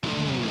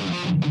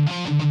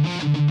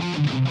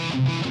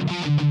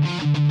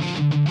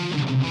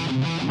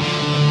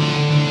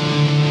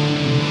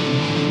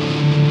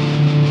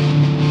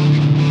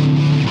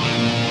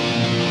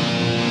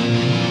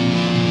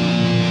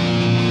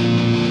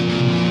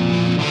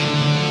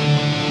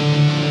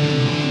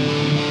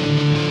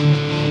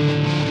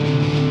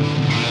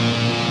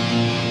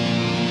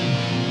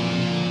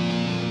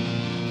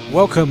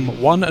Welcome,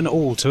 one and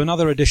all, to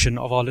another edition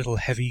of our little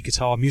heavy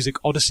guitar music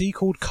odyssey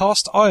called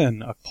Cast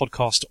Iron, a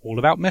podcast all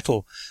about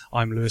metal.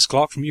 I'm Lewis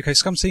Clark from UK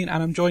Scum Scene,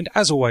 and I'm joined,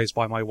 as always,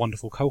 by my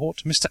wonderful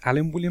cohort, Mr.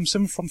 Alan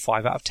Williamson from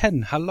 5 out of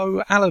 10.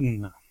 Hello,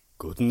 Alan.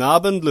 Guten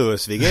Abend,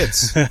 Lewis. Wie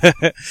geht's?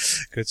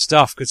 Good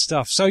stuff, good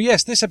stuff. So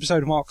yes, this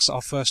episode marks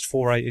our first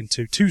foray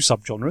into two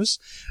subgenres.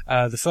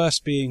 The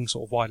first being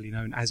sort of widely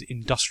known as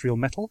industrial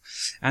metal,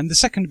 and the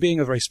second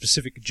being a very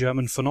specific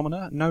German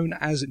phenomena known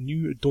as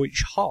New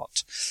Deutsche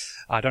Hart.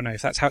 I don't know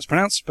if that's how it's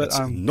pronounced, but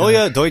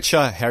Neue Deutsche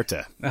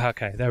Härte.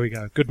 Okay, there we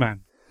go. Good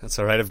man. That's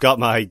all right. I've got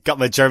my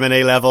German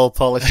A level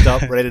polished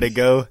up, ready to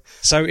go.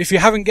 So if you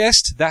haven't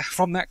guessed that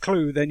from that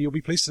clue, then you'll be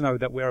pleased to know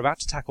that we're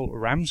about to tackle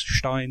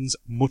Rammstein's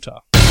Mutter.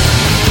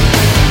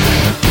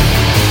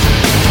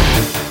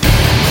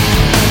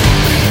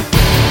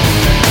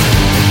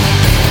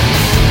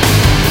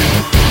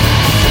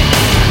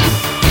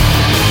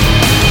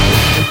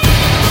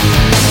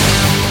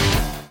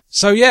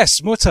 So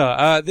yes,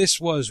 Mutter.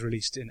 This was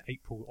released in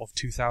April of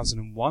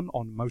 2001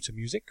 on Motor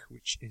Music,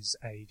 which is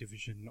a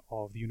division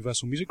of the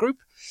Universal Music Group.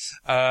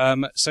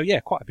 So yeah,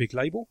 quite a big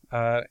label.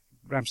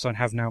 Rammstein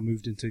have now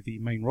moved into the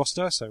main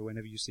roster, so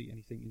whenever you see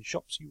anything in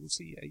shops, you will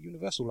see a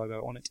Universal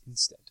logo on it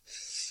instead.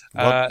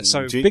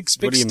 So big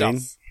what do you stuff.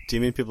 Mean? Do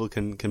you mean people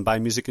can buy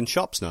music in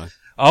shops now?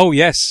 Oh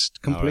yes,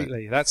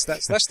 completely. Right.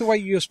 That's the way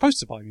you're supposed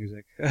to buy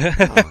music.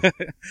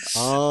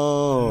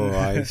 Oh,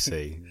 I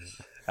see.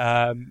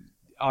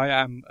 I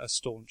am a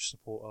staunch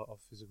supporter of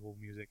physical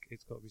music,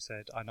 it's got to be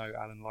said. I know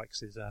Alan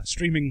likes his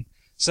streaming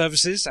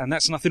services, and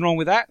that's nothing wrong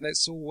with that.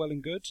 That's all well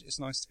and good. It's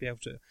nice to be able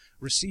to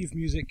receive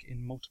music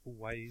in multiple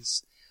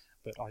ways,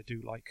 but I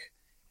do like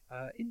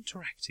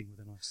interacting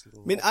with a nice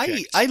little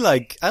object.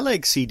 I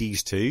like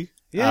CDs too.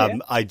 Yeah.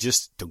 I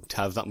just don't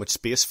have that much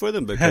space for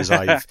them because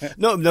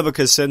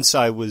because since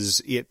I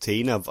was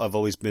 18, I've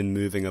always been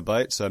moving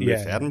about. So I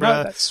moved to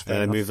Edinburgh, and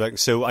I moved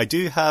so I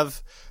do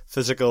have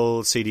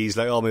physical CDs,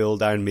 like all my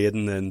old Iron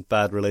Maiden and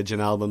Bad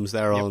Religion albums.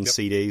 They're on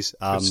CDs.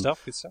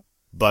 Good stuff.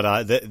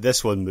 But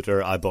this one,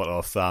 Mutter, I bought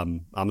off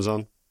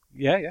Amazon.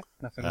 Yeah,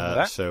 nothing wrong with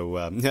that.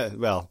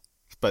 So,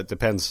 but it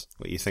depends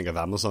what you think of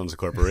Amazon as a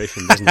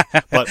corporation, doesn't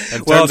it? But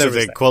in terms of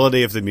the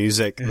quality of the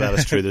music, that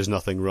is true. There's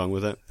nothing wrong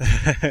with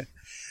it.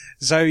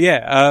 So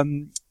yeah,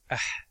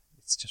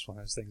 it's just one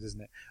of those things,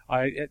 isn't it?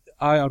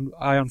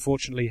 I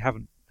unfortunately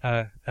haven't.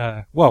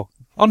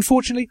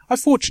 Unfortunately, I've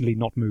fortunately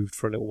not moved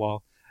for a little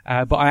while.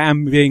 But I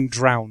am being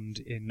drowned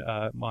in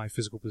my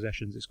physical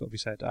possessions, it's got to be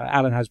said.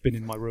 Alan has been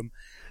in my room,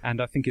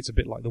 and I think it's a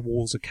bit like the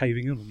walls are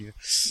caving in on you.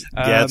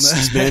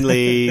 It's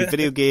mainly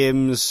video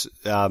games,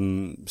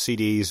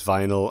 CDs,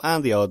 vinyl,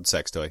 and the odd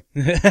sex toy.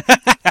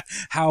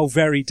 How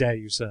very dare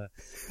you, sir.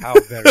 How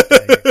very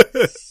dare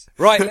you.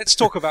 Right, let's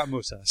talk about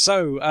Mutter.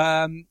 So,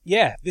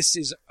 this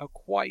is a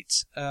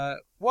quite...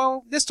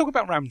 let's talk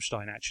about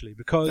Rammstein, actually,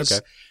 because...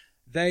 Okay.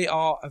 They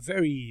are a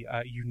very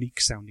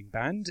unique sounding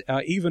band,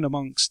 even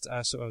amongst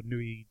sort of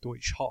Neue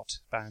Deutsche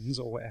Hart bands,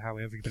 or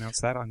however you pronounce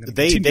that. I'm going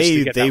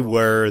to They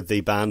were the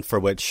band for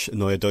which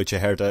Neue Deutsche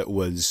Härte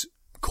was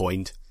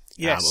coined.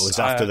 Yes, it was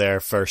after their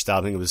first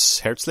album. It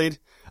was Herzlied.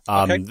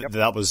 Okay, yep.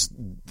 That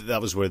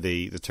was where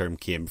the term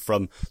came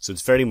from. So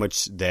it's very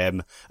much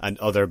them and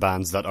other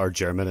bands that are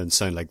German and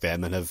sound like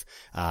them and have,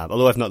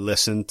 although I've not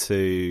listened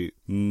to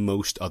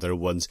most other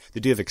ones, they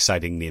do have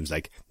exciting names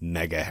like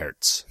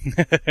Megahertz.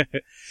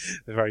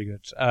 They're very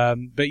good.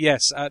 But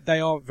yes,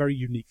 they are very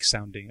unique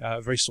sounding,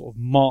 very sort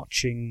of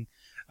marching,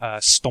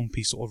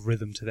 stompy sort of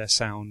rhythm to their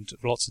sound,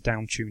 lots of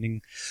down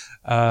tuning,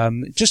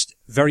 just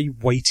very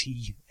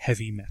weighty,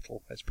 heavy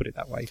metal. Let's put it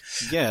that way.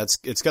 Yeah,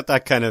 it's got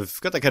that kind of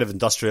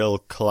industrial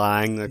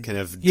clang, that kind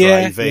of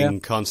driving,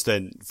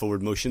 constant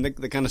forward motion,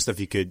 the kind of stuff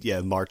you could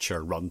march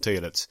or run to.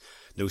 And it's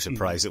no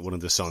surprise that one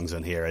of the songs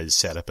on here is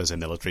set up as a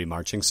military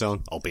marching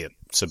song, albeit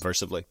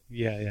subversively.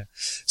 Yeah.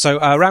 So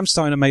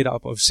Rammstein are made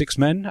up of 6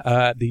 men.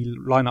 The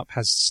lineup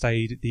has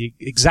stayed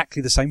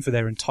exactly the same for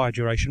their entire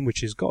duration,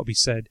 which has got to be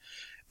said.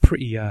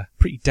 Pretty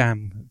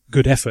damn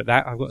good effort,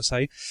 that, I've got to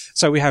say.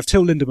 So we have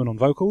Till Lindemann on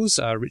vocals,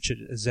 Richard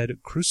Z.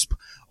 Krusp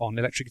on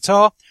electric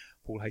guitar,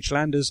 Paul H.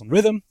 Landers on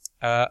rhythm,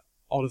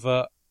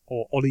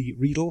 Olli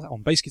Riedel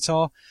on bass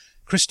guitar,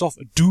 Christoph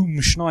Doom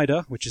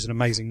Schneider, which is an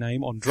amazing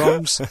name, on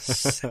drums,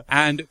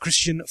 and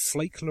Christian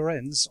Flake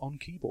Lorenz on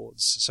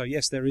keyboards. So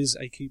yes, there is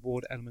a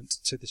keyboard element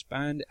to this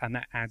band, and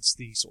that adds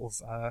the sort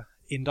of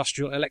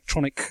industrial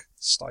electronic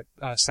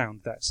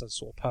sound that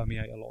sort of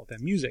permeate a lot of their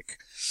music.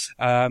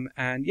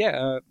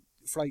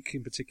 Flake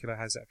in particular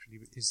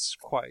is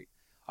quite,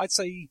 I'd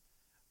say,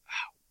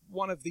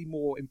 one of the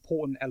more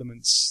important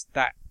elements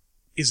that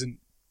isn't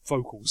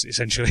vocals,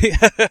 essentially.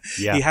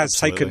 Yeah, he has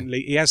taken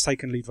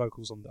lead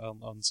vocals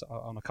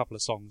on a couple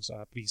of songs,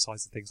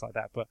 B-sides and things like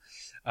that. But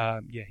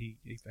he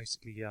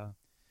basically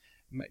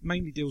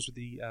mainly deals with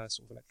the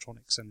sort of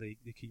electronics and the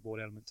keyboard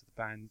element to the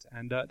band,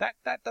 and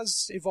that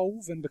does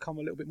evolve and become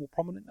a little bit more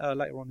prominent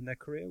later on in their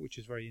career, which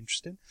is very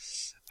interesting.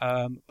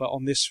 But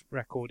on this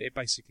record, it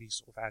basically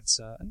sort of adds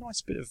a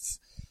nice bit of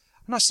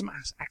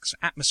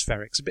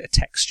atmospherics, a bit of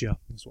texture,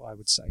 is what I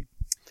would say.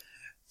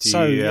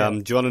 Do you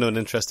want to know an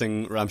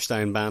interesting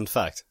Rammstein band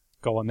fact?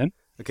 Go on then.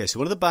 Okay, so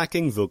one of the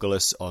backing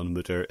vocalists on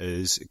Mutter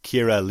is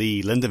Kira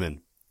Lee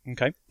Lindemann.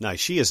 Okay. Now,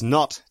 she is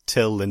not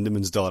Till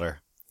Lindemann's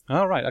daughter.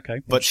 Oh, right,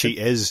 okay. But she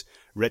is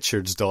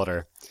Richard's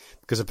daughter.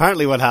 Because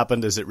apparently what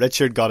happened is that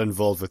Richard got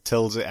involved with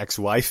Till's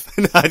ex-wife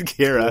and had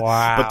Kira.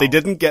 Wow. But they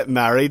didn't get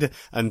married,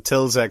 and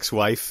Till's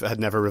ex-wife had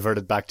never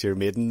reverted back to her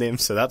maiden name,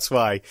 so that's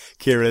why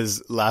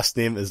Kira's last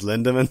name is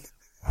Lindemann.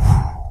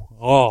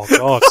 Oh,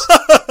 God.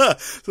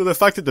 So the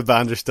fact that the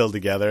band are still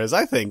together is,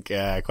 I think,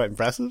 quite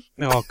impressive.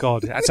 Oh,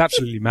 God, that's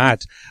absolutely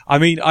mad. I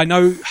mean, I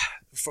know,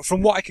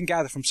 from what I can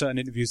gather from certain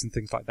interviews and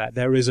things like that,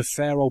 there is a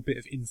fair old bit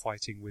of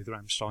infighting with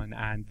Rammstein,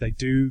 and they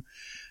do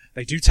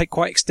take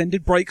quite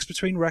extended breaks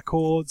between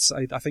records.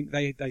 I think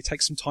they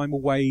take some time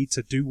away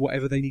to do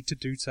whatever they need to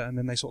do and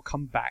then they sort of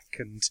come back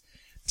and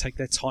take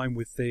their time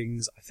with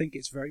things. I think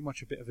it's very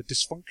much a bit of a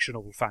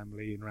dysfunctional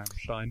family in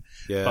Rammstein.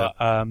 Yeah.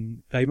 But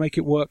they make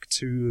it work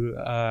to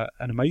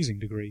an amazing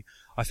degree.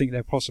 I think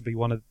they're possibly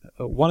one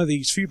of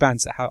these few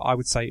bands that I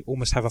would say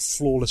almost have a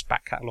flawless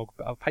back catalogue,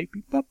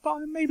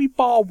 maybe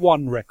bar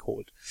one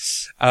record.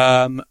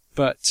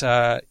 But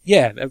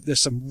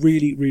there's some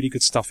really, really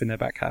good stuff in their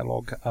back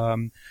catalogue.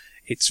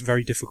 It's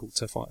very difficult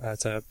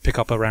to pick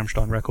up a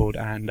Rammstein record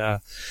and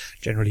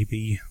generally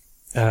be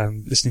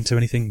listening to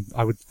anything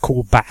I would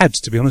call bad,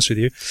 to be honest with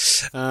you.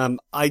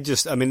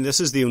 This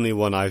is the only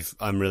one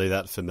I'm really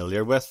that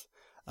familiar with.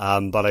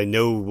 But I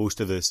know most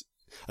of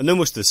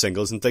the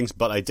singles and things,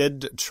 but I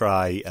did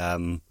try,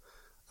 I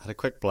had a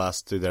quick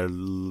blast through their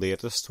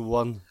latest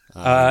one.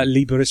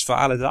 Liebe ist für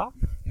alle da,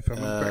 if I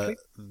remember correctly.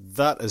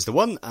 That is the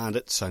one, and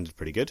it sounded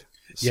pretty good.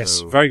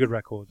 Yes, very good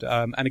record.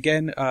 And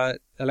again,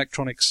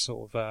 electronics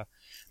sort of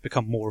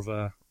become more of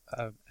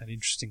an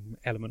interesting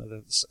element of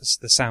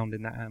the sound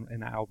in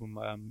that album.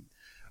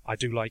 I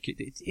do like it.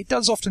 It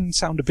does often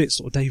sound a bit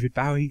sort of David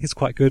Bowie. It's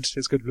quite good.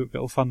 It's good, a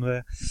little fun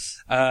there.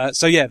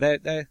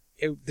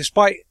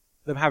 Despite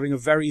them having a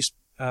very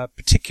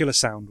particular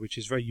sound, which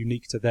is very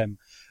unique to them,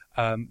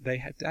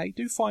 they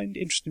do find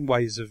interesting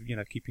ways of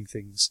keeping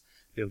things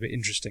a little bit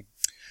interesting.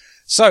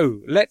 So,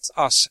 let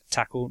us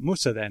tackle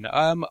Mutter then.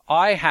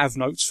 I have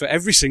notes for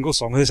every single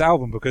song of this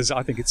album because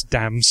I think it's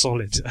damn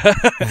solid.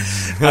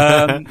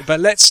 But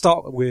let's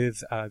start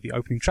with the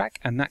opening track,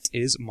 and that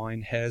is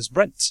Mein Herz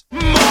brennt.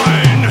 Mein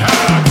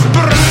Herz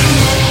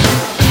brennt!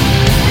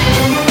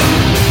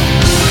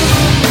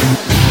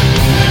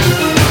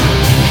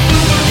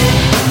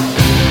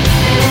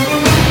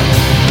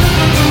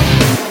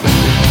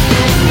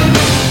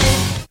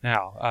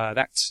 Now,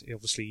 that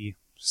obviously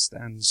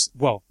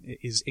it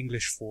is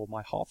English for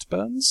My Heart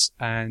Burns,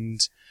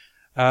 and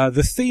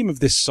the theme of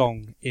this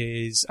song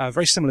is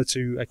very similar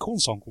to a Korn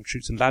song called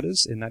Chutes and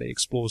Ladders, in that it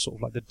explores sort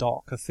of like the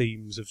darker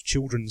themes of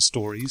children's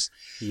stories.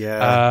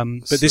 Yeah.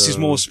 But this is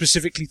more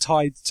specifically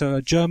tied to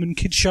a German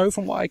kids show,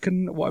 from what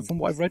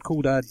I've read,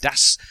 called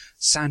Das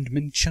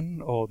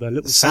Sandmännchen, or the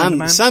Little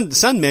Sandman.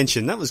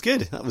 Sandmännchen. That was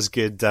good.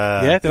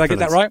 Yeah, did I get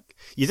that right?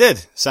 You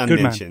did.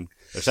 Sandmännchen.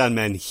 Or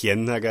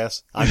Sandmännchen, I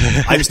guess.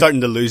 I'm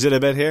starting to lose it a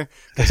bit here.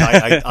 Cause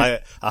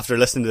I after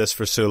listening to this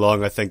for so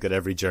long, I think that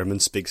every German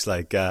speaks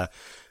like,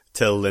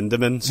 Till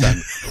Lindemann, so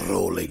I'm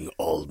rolling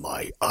all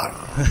my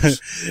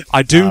arms.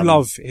 I do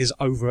love his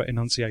over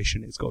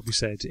enunciation, it's got to be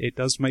said. It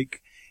does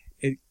make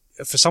it,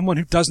 for someone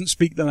who doesn't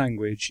speak the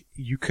language,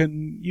 you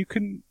can learn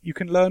you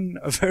can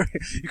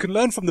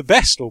learn from the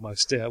best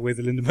almost with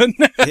Lindemann.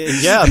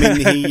 Yeah,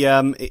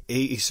 I mean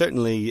he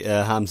certainly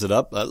hams it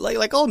up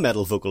like all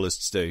metal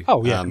vocalists do.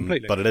 Oh yeah,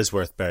 completely. But it is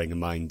worth bearing in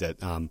mind that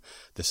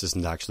this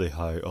isn't actually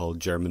how all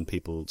German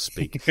people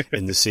speak.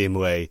 In the same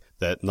way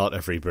that not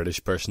every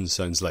British person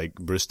sounds like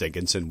Bruce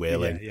Dickinson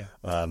wailing,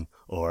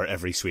 or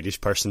every Swedish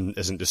person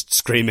isn't just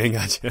screaming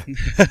at you.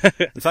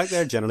 In fact,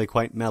 they're generally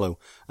quite mellow.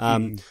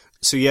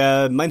 So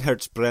yeah, Mein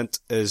Herz brennt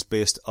is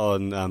based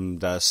on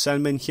Das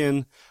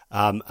Sandmännchen,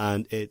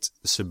 and it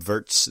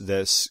subverts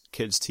this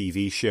kids'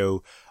 TV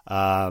show,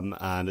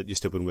 and it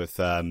used to open with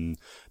Nun,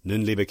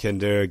 liebe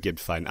Kinder, gebt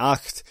fein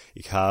Acht,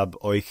 ich hab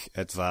euch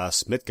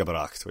etwas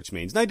mitgebracht, which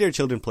means, now dear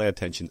children, play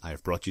attention, I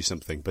have brought you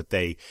something. But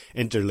they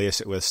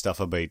interlace it with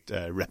stuff about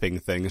ripping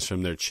things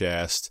from their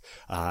chest,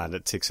 and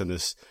it takes on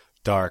this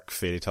dark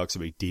fate. It talks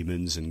about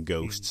demons and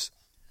ghosts.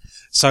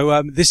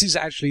 So this is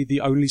actually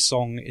the only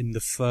song in the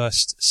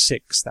first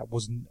 6 that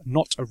was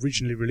not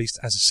originally released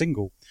as a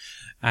single,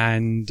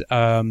 and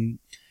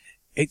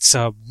it's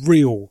a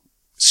real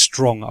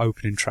strong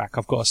opening track,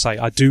 I've got to say.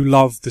 I do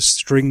love the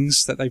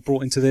strings that they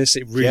brought into this.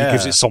 It really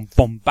gives it some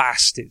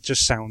bombast. It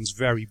just sounds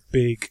very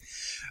big.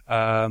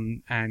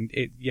 And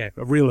a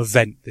real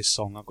event, this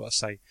song, I've got to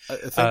say. I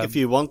think if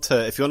you want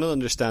to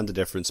understand the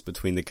difference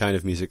between the kind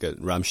of music that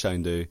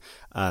Rammstein do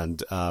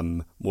and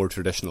more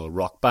traditional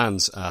rock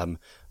bands,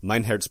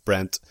 Mein Herz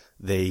brennt,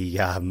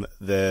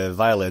 the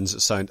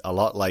violins sound a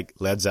lot like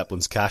Led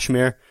Zeppelin's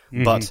Kashmir,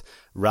 but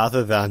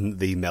rather than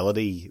the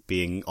melody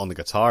being on the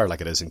guitar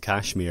like it is in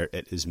Kashmir,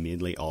 it is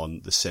mainly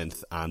on the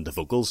synth and the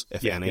vocals,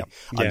 if any.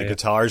 And the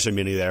guitars are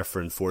mainly there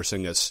for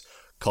enforcing this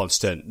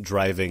constant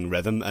driving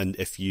rhythm. And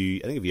I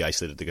think if you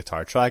isolated the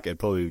guitar track, it'd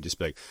probably just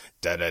be like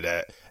da da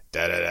da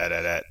da da da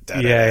da da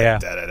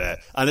da da da,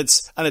 and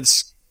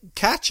it's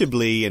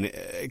catchy and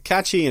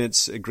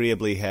it's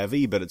agreeably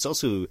heavy, but it's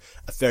also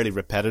a fairly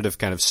repetitive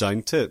kind of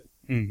sound to it.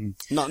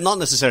 Mm-hmm. Not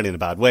necessarily in a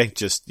bad way,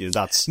 just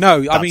that's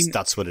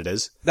what it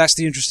is. That's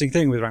the interesting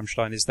thing with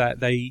Rammstein, is that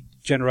they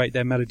generate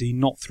their melody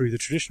not through the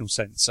traditional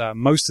sense.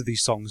 Most of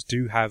these songs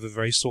do have a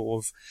very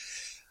sort of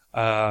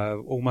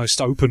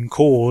almost open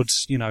chord,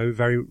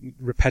 very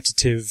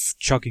repetitive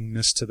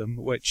chuggingness to them,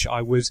 which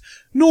I would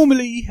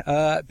normally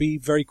be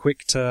very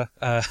quick to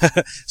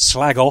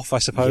slag off, I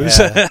suppose.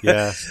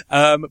 Yeah.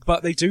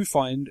 But they do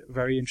find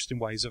very interesting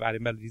ways of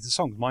adding melody to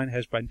songs. Mein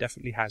Herz brennt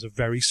definitely has a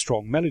very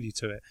strong melody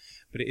to it,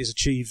 but it is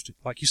achieved,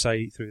 like you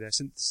say, through their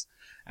synths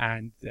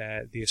and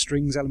the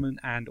strings element,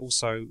 and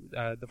also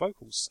the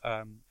vocals.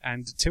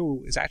 And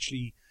Till is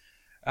actually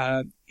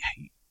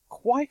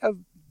quite a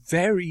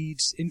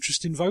varied,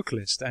 interesting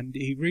vocalist, and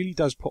he really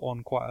does put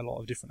on quite a lot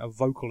of different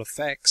vocal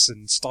effects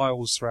and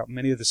styles throughout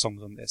many of the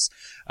songs on this.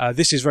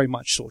 This is very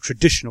much sort of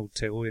traditional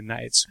Till, in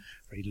that it's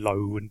very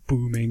low and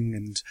booming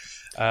and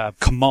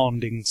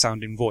commanding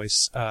sounding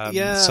voice. I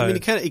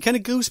mean, he kind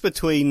of goes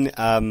between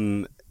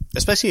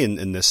especially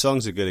in this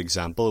song's a good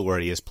example where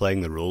he is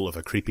playing the role of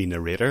a creepy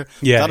narrator.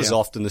 That is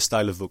often the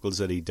style of vocals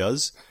that he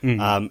does.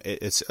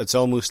 It's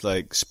almost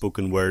like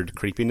spoken word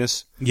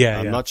creepiness.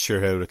 I'm not sure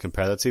how to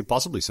compare that to.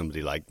 Possibly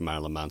somebody like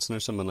Marilyn Manson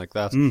or something like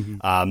that.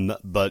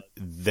 But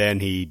then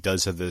he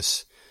does have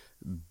this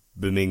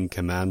booming,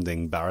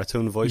 commanding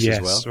baritone voice as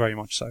well. Yes, very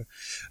much so.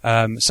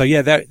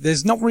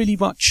 There's not really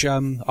much,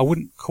 I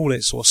wouldn't call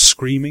it sort of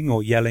screaming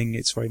or yelling.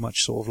 It's very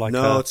much sort of like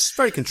it's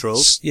very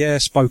controlled.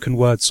 Spoken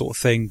word sort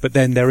of thing. But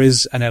then there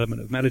is an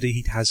element of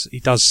melody. He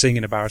does sing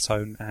in a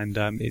baritone, and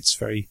it's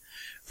very,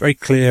 very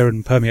clear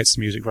and permeates the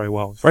music very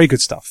well. Very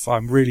good stuff.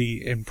 I'm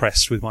really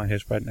impressed with Mein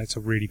Herz brennt. It's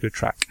a really good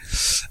track.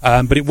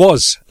 But it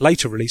was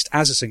later released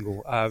as a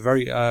single,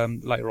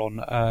 later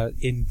on,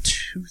 in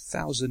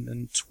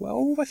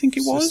 2012, I think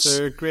it was. Is this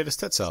their greatest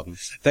hits album?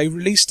 They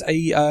released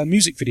a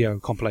music video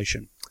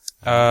compilation.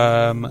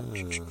 And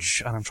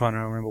I'm trying to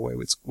remember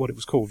what it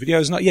was called.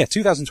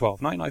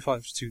 2012,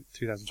 1995 to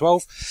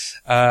 2012.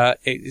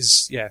 It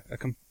is, a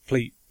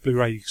complete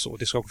Blu-ray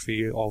sort of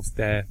discography of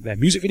their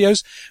music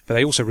videos, but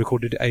they also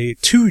recorded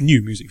two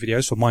new music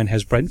videos for Mein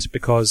Herz brennt,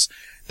 because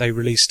they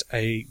released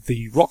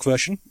the rock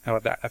version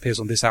that appears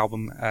on this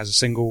album as a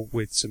single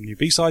with some new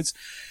B-sides,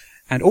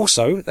 and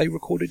also they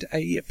recorded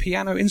a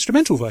piano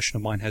instrumental version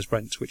of Mein Herz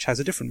brennt, which has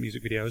a different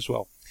music video as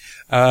well.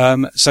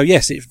 So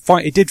yes,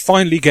 it did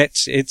finally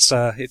get its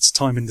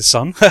time in the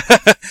sun.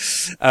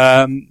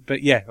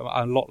 But yeah,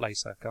 a lot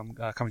later,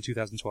 coming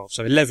 2012,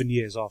 so 11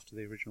 years after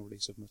the original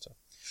release of Mutter.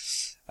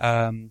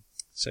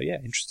 So yeah,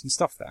 interesting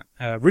stuff.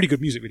 That really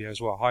good music video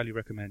as well. Highly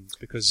recommend,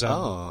 because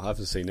I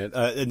haven't seen it.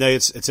 No,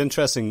 it's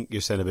interesting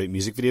you're saying about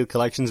music video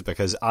collections,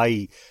 because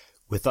I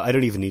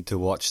don't even need to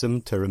watch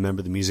them to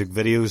remember the music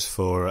videos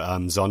for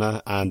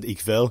Zona and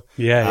Ich Will.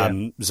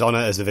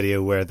 Zona is the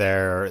video where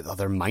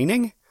they're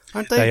mining,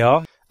 aren't they? They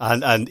are.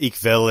 And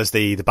Ich Will is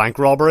the bank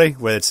robbery,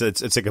 where it's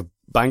like a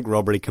bank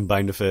robbery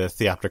combined with a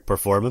theatric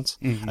performance.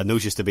 Mm-hmm. And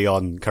those used to be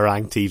on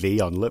Kerrang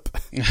TV on loop.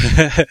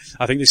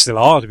 I think they still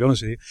are, to be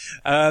honest with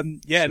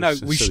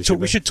you.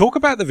 We should talk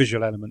about the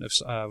visual element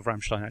of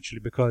Rammstein,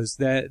 actually, because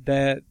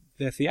their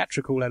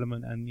theatrical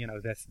element and,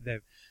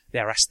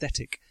 their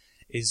aesthetic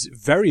is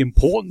very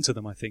important to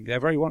them. I think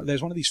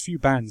there's one of these few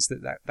bands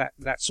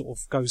that sort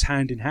of goes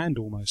hand in hand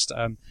almost.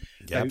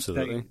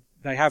 Absolutely.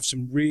 They have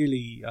some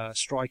really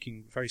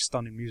striking, very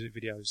stunning music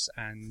videos,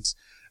 and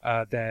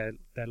their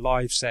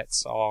live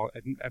sets are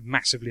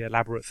massively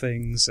elaborate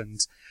things, and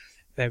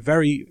they're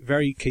very,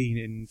 very keen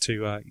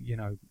into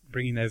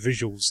bringing their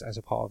visuals as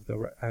a part of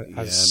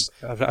as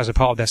a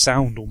part of their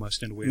sound,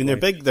 almost, in a weird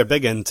way. They're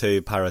big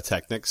into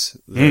pyrotechnics.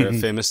 They're a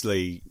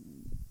famously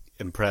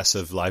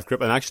impressive live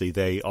group, and actually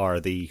they are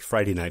the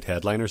Friday night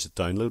headliners at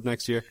Download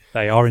next year.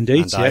 They are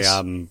indeed, and yes. I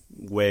am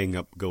weighing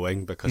up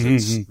going, because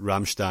it's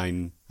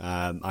Rammstein,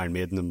 Iron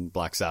Maiden and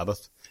Black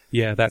Sabbath.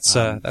 Yeah,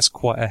 that's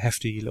quite a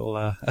hefty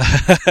little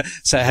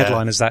set of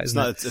headliners, that, isn't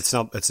it? It's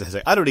not.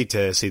 I don't need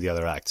to see the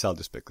other acts. I'll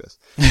just pick this.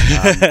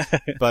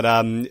 But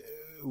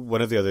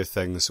one of the other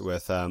things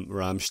with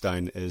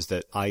Rammstein is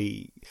that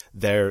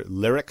their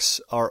lyrics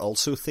are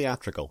also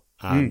theatrical,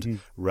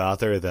 and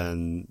rather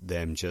than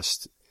them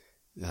just,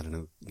 I don't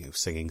know,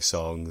 singing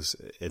songs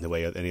in the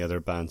way of any other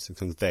band,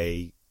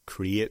 they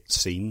create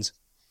scenes.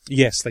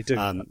 Yes, they do.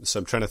 So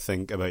I'm trying to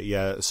think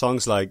about,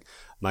 songs like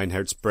Mein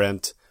Herz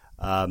brennt,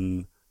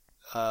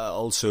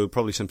 also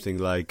probably something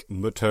like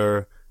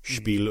Mutter,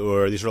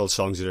 Spieluhr. These are all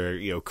songs that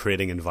are,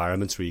 creating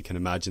environments where you can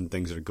imagine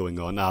things that are going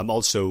on.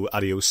 Also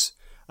Adios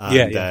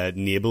and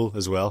Nebel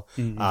as well.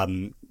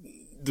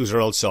 Those are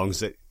all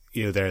songs that,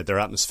 they're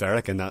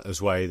atmospheric, and that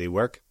is why they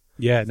work.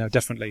 Yeah, no,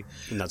 definitely.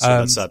 And that's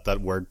that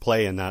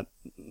wordplay and that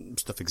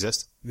stuff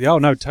exist. Yeah, oh,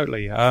 no,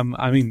 totally.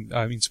 I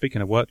mean,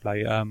 speaking of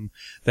wordplay,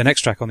 the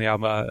next track on the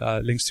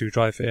album, Links to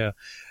Dry Fear,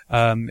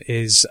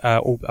 is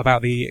all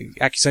about the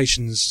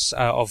accusations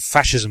of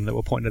fascism that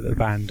were pointed at the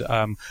band.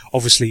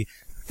 Obviously,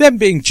 them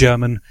being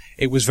German,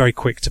 it was very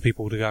quick to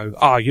people to go,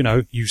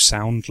 you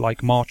sound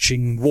like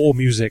marching war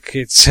music.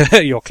 It's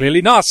you're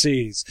clearly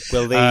Nazis.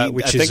 Well, I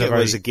think it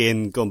was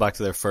again going back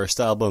to their first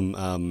album,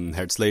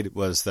 Herzlied,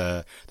 was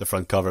the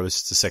front cover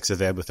was the six of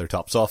them with their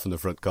tops off on the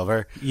front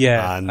cover.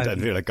 Yeah,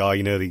 and you're like,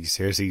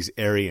 here's these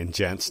Aryan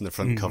gents in the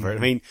front cover. I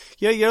mean,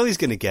 you're always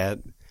going to get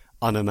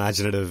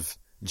unimaginative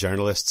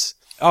journalists.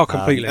 Oh,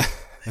 completely.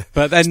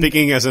 But then,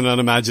 speaking as an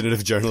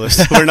unimaginative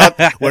journalist,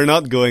 we're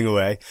not going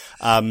away.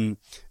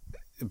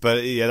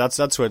 But yeah,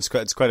 that's where it's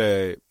quite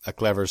a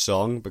clever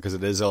song, because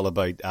it is all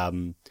about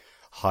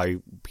how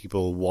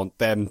people want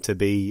them to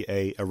be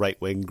a right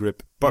wing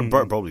group,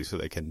 probably so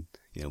they can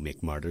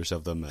make martyrs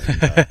of them.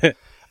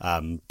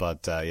 And,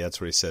 but that's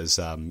where he says,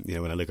 when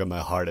I look at my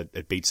heart,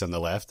 it beats on the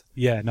left.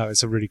 Yeah, no,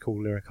 it's a really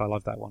cool lyric. I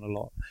love that one a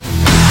lot.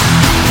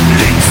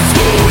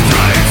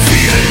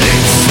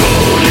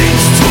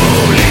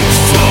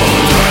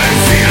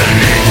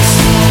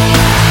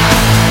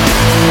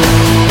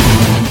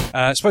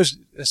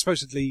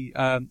 Supposedly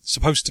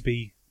supposed to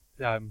be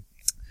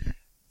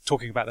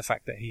talking about the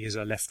fact that he is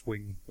a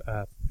left-wing,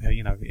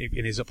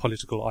 in his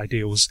political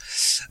ideals,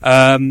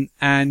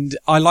 and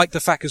I like the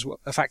fact as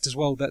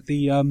well that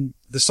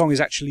the song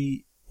is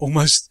actually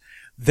almost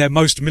their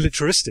most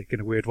militaristic in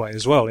a weird way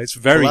as well. It's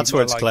very. Well, that's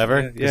where it's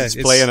clever. Yeah, it's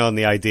playing on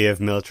the idea of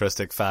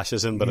militaristic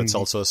fascism, but it's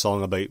also a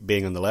song about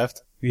being on the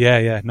left.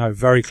 Yeah, no,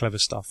 very clever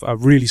stuff. A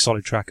really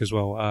solid track as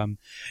well.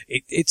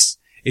 It's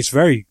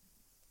very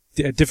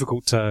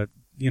difficult to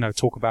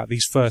talk about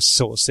these first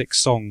sort of 6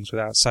 songs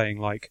without saying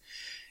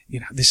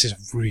this is a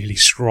really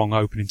strong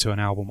opening to an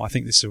album. I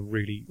think this is a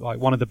really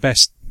one of the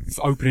best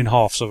opening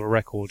halves of a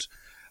record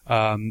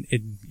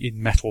in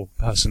metal,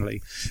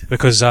 personally,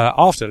 because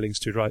after Links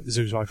to Dry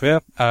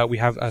Fear, we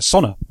have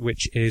Sonne,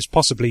 which is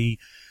possibly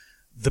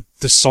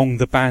the song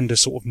the band are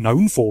sort of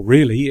known for,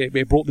 really.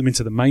 It brought them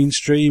into the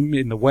mainstream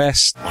in the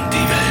West. Und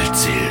die Welt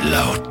zählt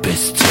laut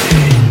bis 10.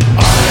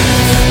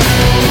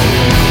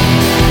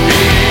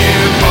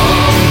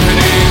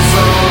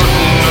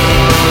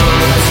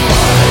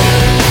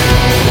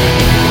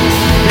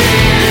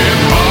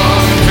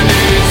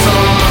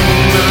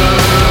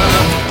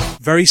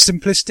 Very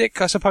simplistic,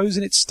 I suppose,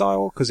 in its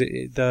style, because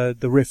the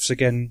riffs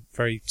again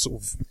very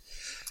sort of.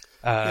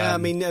 I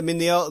mean,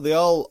 they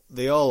all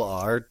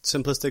are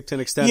simplistic to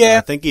an extent. Yeah.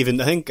 I think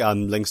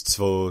Links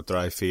to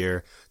Dry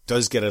Fear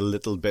does get a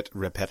little bit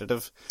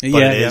repetitive,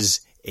 but it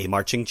is a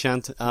marching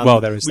chant. Well,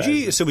 there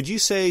is. Would you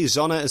say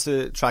Sonne is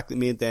the track that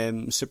made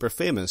them super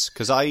famous?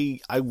 Because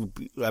I'd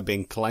be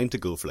inclined to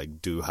go for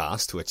Du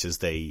Hast, which is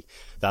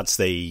that's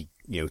the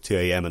 2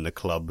 a.m. in the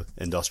club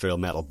industrial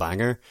metal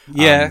banger.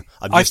 Yeah,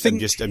 I'm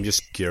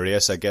just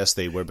curious. I guess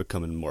they were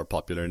becoming more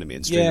popular in the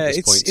mainstream at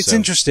this point. It's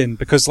interesting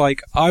because I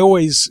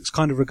always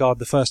kind of regard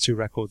the first 2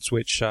 records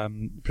which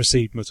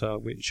precede Mutter,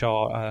 which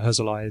are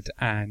Herzlied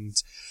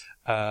and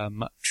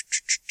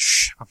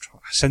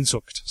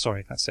Sehnsucht.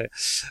 Sorry, that's it.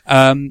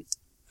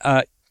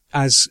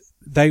 As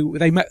they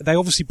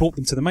obviously brought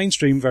them to the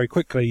mainstream very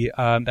quickly.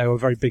 They were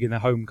very big in their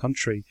home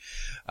country,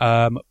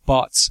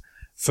 but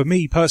for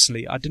me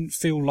personally, I didn't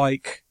feel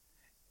like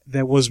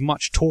there was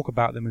much talk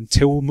about them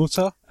until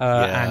Mutter.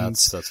 And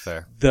that's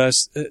fair.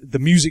 The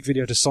music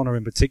video to Sonne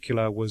in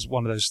particular was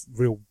one of those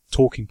real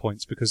talking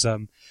points, because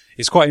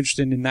it's quite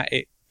interesting in that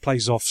it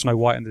plays off Snow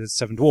White and the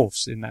Seven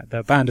Dwarfs, in that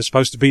the band is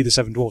supposed to be the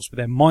Seven Dwarfs, but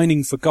they're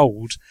mining for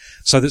gold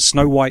so that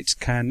Snow White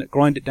can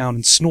grind it down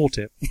and snort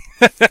it.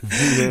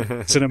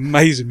 It's an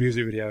amazing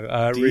music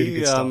video. Really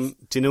good stuff.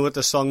 Do you know what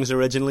the song's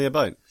originally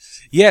about?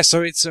 Yeah,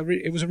 so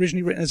it was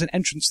originally written as an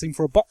entrance theme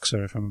for a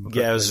boxer, if I remember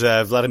correctly. Yeah, it was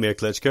Vladimir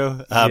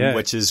Klitschko,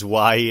 which is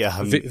why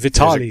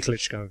Vitaly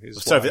Klitschko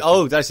is. Sorry,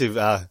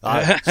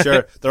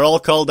 sure, they're all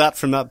called that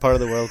from that part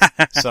of the world.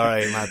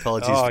 Sorry, my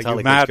apologies. Oh, Vitaly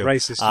you mad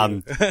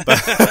Klitschko.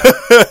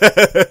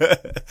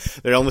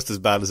 racist! They're almost as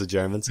bad as the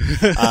Germans,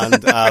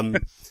 and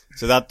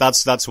so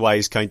that's why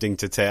he's counting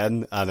to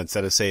 10, and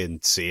instead of saying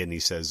 "10," he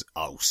says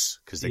 "aus,"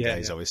 because the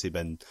guy's obviously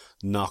been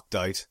knocked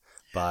out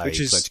by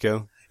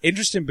Klitschko.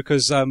 Interesting,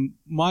 because I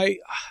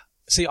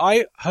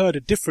heard a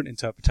different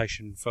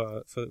interpretation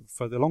for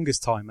the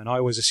longest time, and I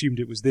always assumed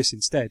it was this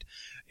instead,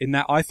 in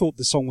that I thought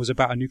the song was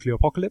about a nuclear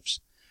apocalypse.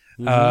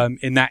 Mm-hmm.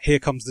 In that Here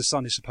Comes the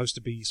Sun is supposed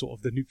to be sort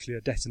of the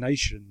nuclear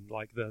detonation,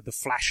 like the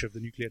flash of the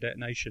nuclear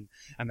detonation,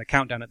 and the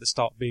countdown at the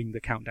start being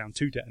the countdown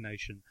to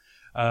detonation.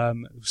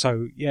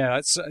 So yeah,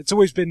 it's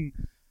always been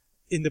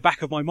in the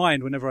back of my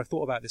mind whenever I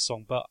thought about this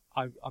song, but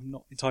I'm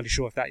not entirely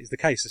sure if that is the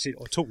case.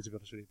 Or talk, to be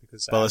honest with you,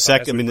 because the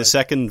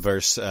second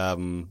verse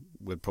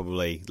would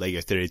probably lay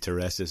your theory to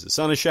rest. Is the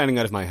sun is shining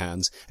out of my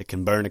hands, it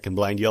can burn, it can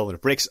blind you all. When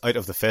it breaks out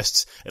of the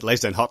fists, it lays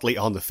down hotly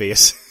on the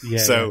face. Yeah,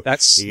 so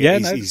that's a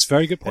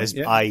very good point.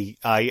 Yeah. I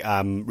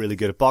am really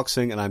good at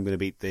boxing, and I'm going to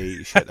beat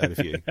the shit out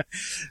of you.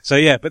 So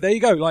yeah, but there you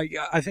go.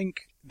 I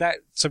think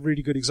that's a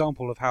really good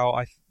example of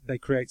how they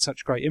create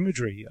such great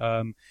imagery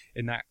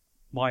in that.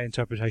 My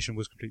interpretation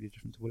was completely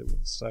different to what it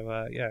was. So,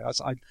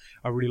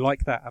 I really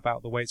like that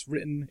about the way it's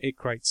written.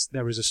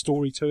 There is a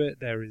story to it.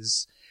 There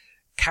is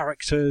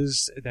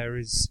characters. There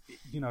is,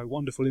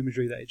 wonderful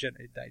imagery that it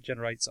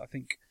generates. I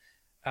think,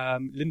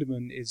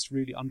 Lindemann is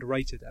really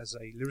underrated as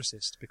a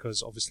lyricist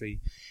because obviously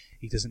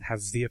he doesn't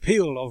have the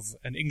appeal of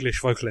an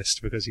English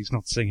vocalist because he's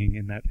not singing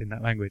in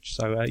that language.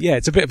 So,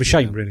 it's a bit of a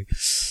shame, really.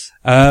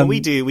 Well, we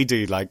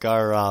do like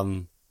our,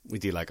 we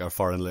do like our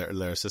foreign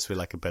lyricists. We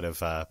like a bit of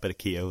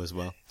Keogh as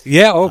well.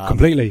 Yeah,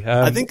 completely.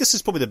 I think this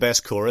is probably the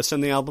best chorus in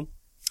the album.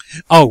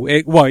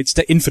 It's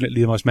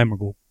infinitely the most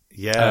memorable.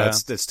 Yeah,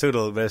 it's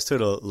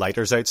total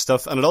lighters out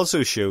stuff, and it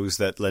also shows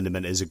that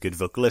Lindemann is a good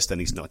vocalist, and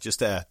he's not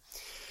just an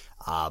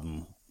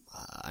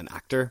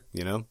actor,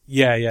 Yeah.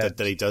 That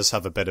he does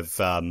have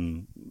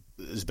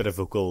there's a bit of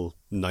vocal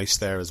nous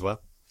there as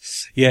well.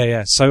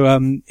 Yeah. So,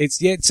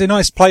 it's a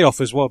nice playoff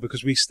as well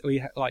because we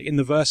like in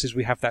the verses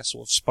we have that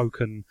sort of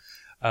spoken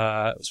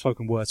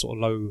word, sort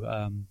of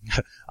low,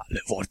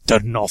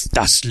 turn off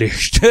das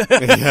Licht.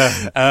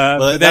 Yeah.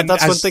 Well,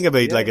 that's one thing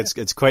about,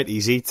 it's quite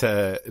easy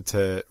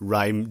to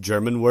rhyme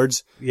German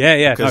words.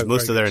 Yeah. Because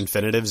most of their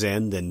infinitives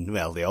end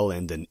they all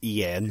end in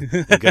en.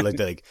 You get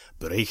like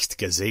Bericht,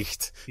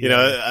 Gesicht,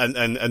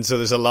 and so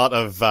there's a lot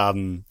of,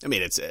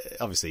 it's,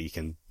 obviously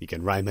you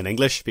can rhyme in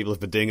English. People have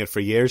been doing it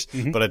for years,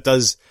 but it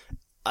does,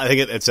 I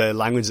think it's a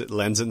language that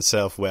lends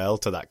itself well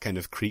to that kind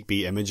of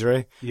creepy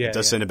imagery. Yeah, it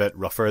does sound a bit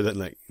rougher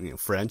than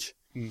French.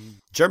 Mm.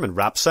 German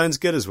rap sounds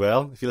good as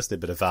well. If you listen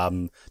to a bit of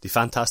Die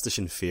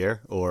Fantastischen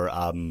Vier or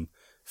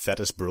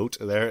Fettes Brot,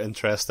 they're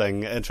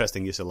interesting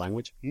use of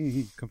language.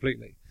 Mm-hmm,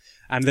 completely.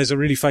 And there's a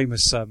really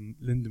famous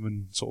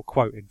Lindemann sort of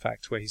quote, in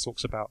fact, where he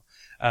talks about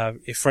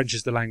if French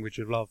is the language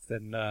of love,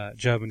 then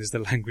German is the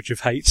language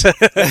of hate,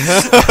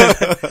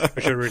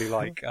 which I really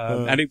like.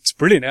 And it's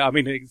brilliant. I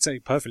mean,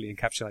 it perfectly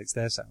encapsulates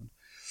their sound.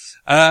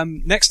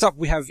 Next up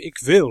we have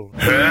Ich will.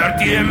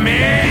 Hört ihr mich?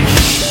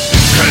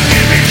 Könnt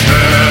ihr mich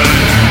hören?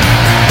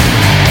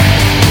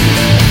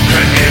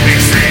 Könnt ihr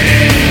mich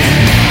sehen?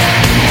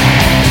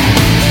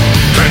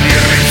 Könnt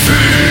ihr mich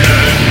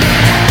fühlen?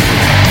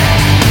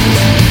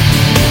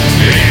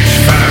 Ich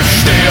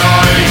verstehe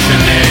euch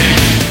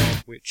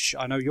nicht. Which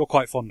I know you're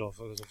quite fond of,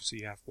 because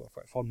obviously you have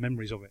quite fond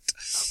memories of it.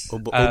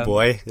 Oh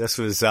boy, this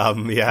was,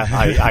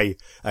 I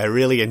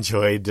really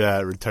enjoyed,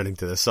 returning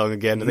to this song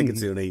again. I think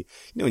it's the only,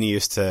 when you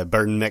used to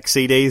burn mix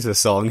CDs, the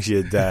songs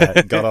you'd,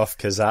 got off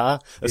Kazaa.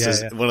 This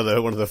is one of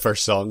the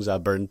first songs I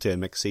burned to a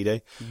mix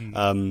CD. It's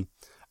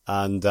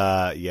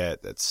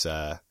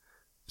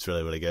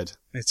really, really good.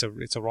 It's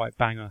a right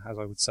banger, as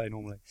I would say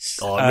normally.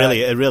 Oh,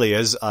 it really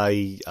is.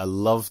 I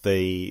love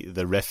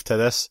the riff to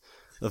this.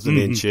 Of the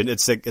main tune.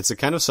 It's a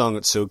kind of song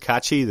that's so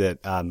catchy that,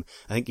 I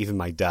think even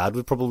my dad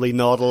would probably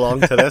nod along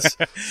to this.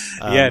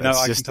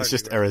 It's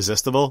just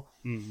irresistible.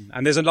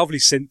 And there's a lovely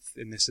synth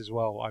in this as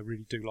well. I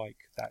really do like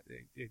that.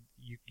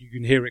 You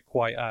can hear it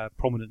quite,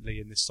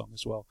 prominently in this song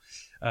as well.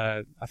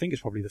 I think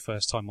it's probably the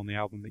first time on the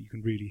album that you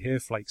can really hear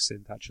Flake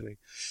synth, actually.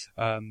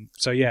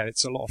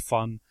 It's a lot of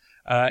fun.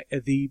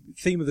 The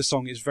theme of the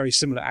song is very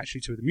similar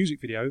actually to the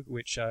music video,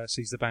 which,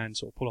 sees the band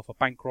sort of pull off a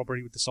bank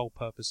robbery with the sole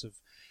purpose of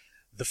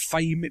the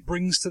fame it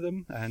brings to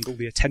them and all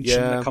the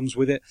attention that comes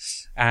with it.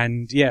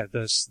 And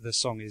the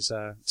song is,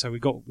 so we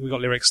got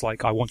lyrics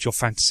like, I want your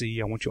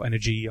fantasy, I want your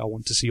energy, I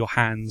want to see your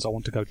hands, I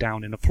want to go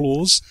down in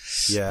applause.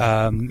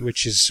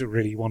 Which is a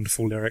really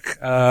wonderful lyric.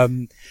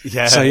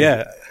 That's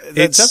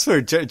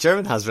where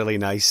German has really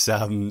nice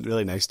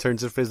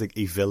turns of phrase, like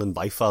Ich will in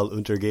Beifall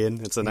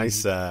untergehen. It's a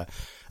nice,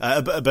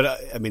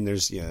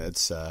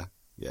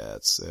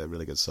 it's a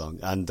really good song.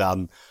 And,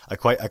 I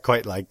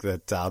quite like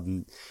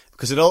that,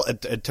 because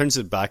it turns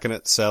it back on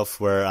itself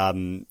where,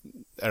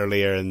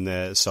 earlier in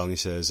the song he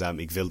says,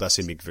 Ich will, dass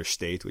ihr mich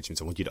versteht, which means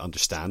I want you to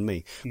understand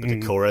me. But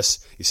the chorus,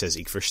 he says,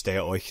 Ich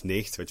verstehe euch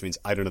nicht, which means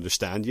I don't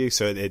understand you.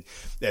 So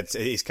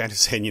he's kind of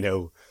saying,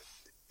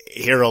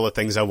 here are all the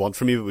things I want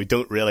from you, but I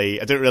don't really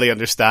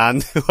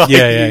understand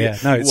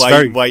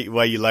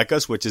why you like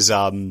us, which is,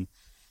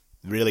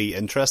 really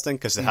interesting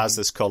because it has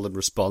this call and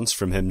response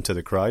from him to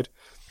the crowd.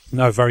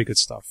 No, very good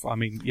stuff. I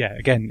mean,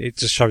 again, it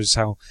just shows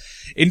how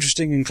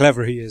interesting and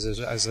clever he is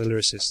as a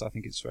lyricist. I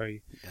think it's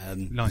very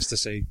nice to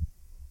see.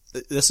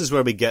 This is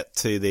where we get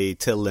to the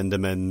Till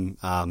Lindemann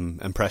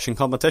impression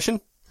competition.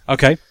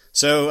 Okay.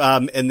 So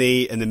in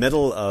the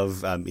middle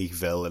of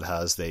Ich will, it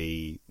has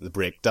the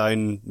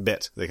breakdown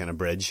bit, the kind of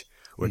bridge,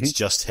 where it's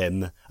just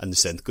him and the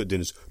synth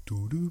doing this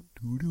doo-doo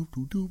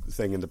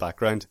thing in the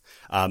background.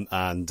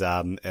 And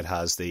it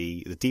has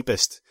the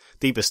deepest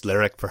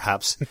lyric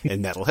perhaps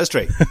in metal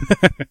history.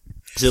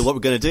 So what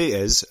we're going to do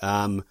is,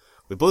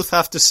 we both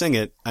have to sing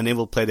it and then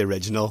we'll play the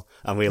original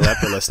and we'll let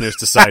the listeners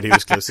decide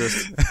who's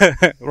closest.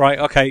 Right,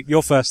 okay,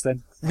 you're first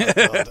then. Oh,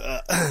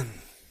 God.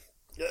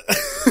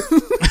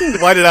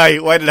 Why did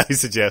I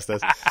suggest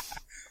this?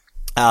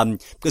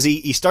 Because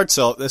he starts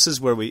off, this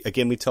is where we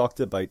talked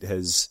about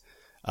his,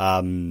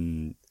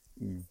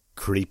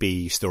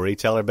 creepy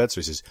storyteller bits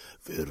where he says,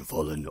 "Wir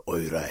wollen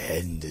eure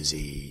Hände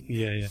sehen."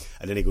 Yeah.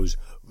 And then he goes,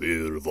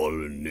 "Wir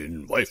wollen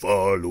in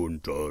Beifall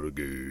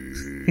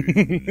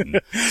untergehen."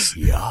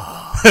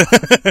 Ja.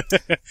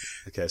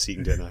 Okay, so you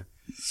can do it now.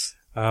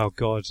 Oh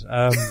God.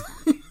 I'm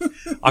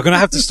going to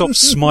have to stop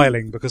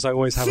smiling because I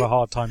always have a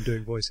hard time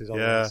doing voices.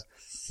 Otherwise.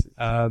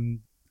 Yeah.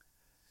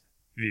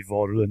 Wir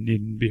wollen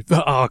in...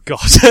 Oh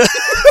God.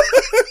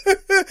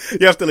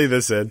 You have to leave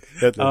this in.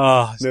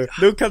 No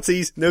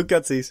cutsies. No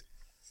cutsies.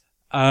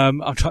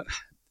 I'm trying...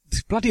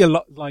 There's bloody a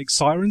lot, like,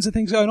 sirens and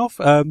things going off.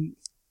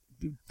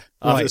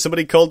 Right.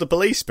 Somebody called the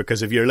police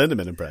because of your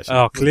Lindemann impression.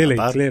 Oh, clearly.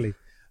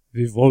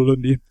 Wir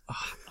wollen in...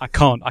 I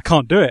can't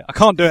do it. I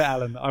can't do it,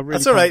 Alan. I really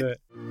That's all right. can't do it.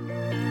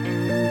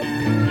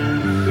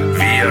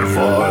 Wir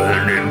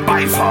wollen in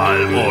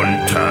Beifall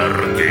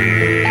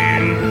untergehen.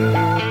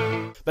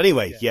 But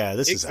anyway,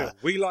 this is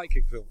we like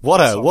Ickville.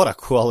 What a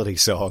quality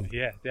song.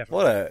 Yeah,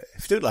 definitely.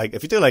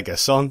 If you do like a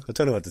song, I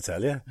don't know what to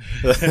tell you.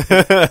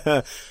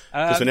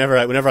 Because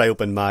whenever I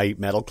open my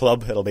metal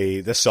club, it'll be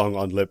this song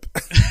on loop.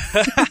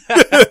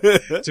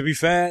 To be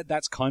fair,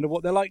 that's kind of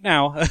what they're like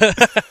now.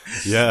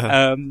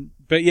 Yeah.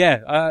 But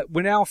yeah,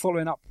 we're now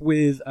following up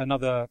with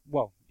another.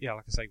 Well, yeah,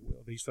 like I say,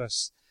 these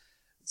first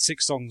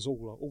 6 songs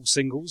all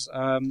singles,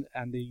 and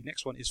the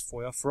next one is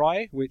Feuer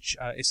frei, which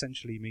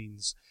essentially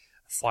means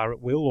fire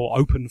at will or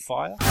open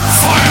fire.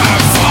 Feuer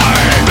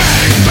frei,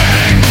 bang,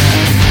 bang.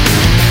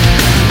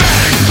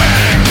 Bang,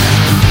 bang.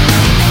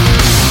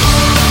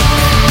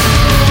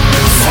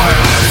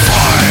 Feuer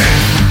frei.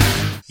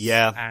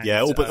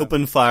 Yeah.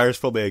 Open fire is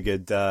probably a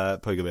good way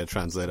to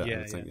translate it.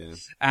 I think.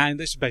 And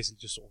this is basically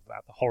just sort of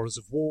about the horrors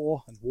of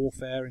war and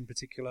warfare in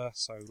particular.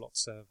 So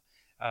lots of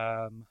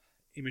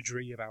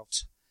imagery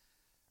about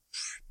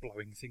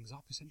blowing things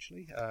up,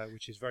 essentially,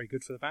 which is very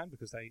good for the band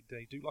because they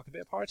do like a bit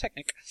of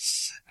pyrotechnic.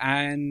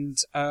 And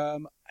how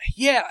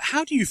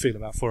do you feel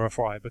about Feuer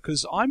frei?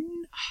 Because I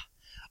can't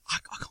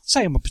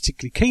say I'm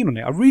particularly keen on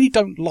it. I really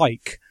don't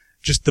like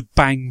just the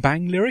bang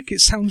bang lyric.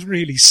 It sounds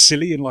really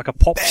silly and like a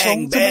pop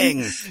song. Bang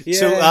bang. Yeah.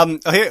 So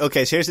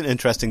here's an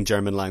interesting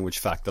German language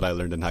fact that I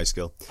learned in high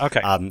school. Okay.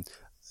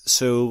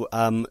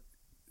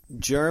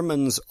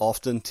 Germans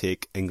often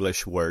take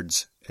English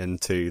words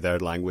into their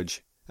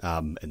language.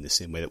 In the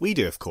same way that we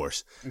do, of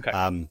course. Okay.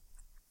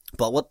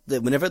 But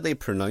whenever they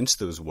pronounce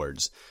those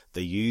words,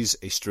 they use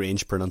a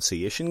strange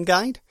pronunciation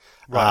guide.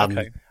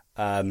 Right.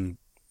 Okay.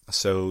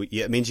 So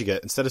yeah, it means you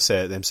get, instead of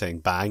them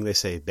saying bang, they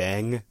say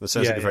bang. It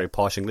sounds like a very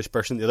posh English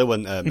person. The other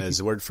one is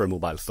the word for a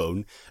mobile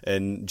phone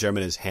in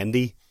German is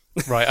Handy.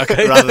 Right.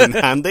 Okay. Rather than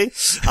handy.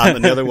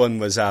 And the other one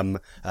was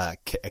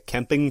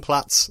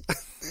Campingplatz.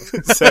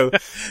 So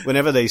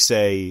whenever they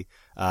say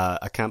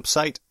a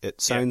campsite, it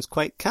sounds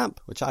quite camp,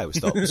 which I always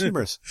thought was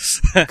humorous.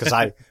 Because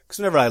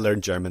whenever I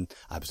learned German,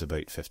 I was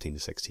about 15 to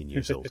 16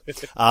 years old.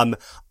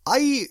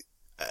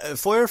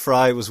 Feuer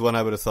frei was one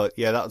I would have thought,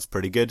 that was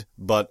pretty good.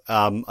 But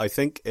I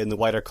think in the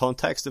wider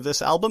context of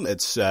this album,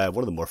 it's one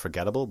of the more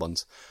forgettable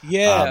ones.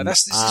 Yeah,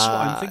 this is what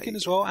I'm thinking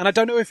as well. And I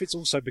don't know if it's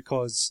also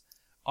because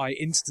I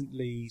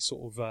instantly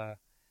sort of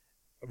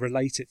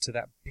relate it to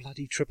that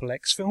bloody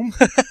XXX film.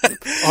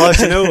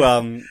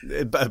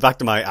 Back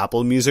to my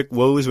Apple Music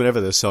woes,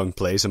 whenever this song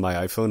plays on my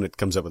iPhone, it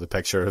comes up with a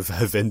picture of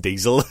Vin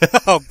Diesel.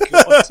 Oh,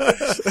 God.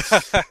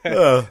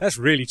 That's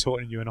really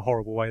taunting you in a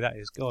horrible way, that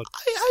is. God.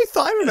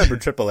 I remember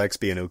XXX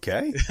being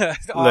okay.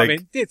 I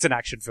mean, it's an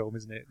action film,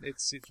 isn't it?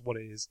 It's what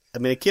it is. I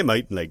mean, it came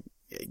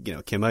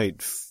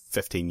out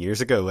 15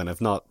 years ago, and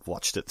I've not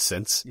watched it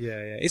since.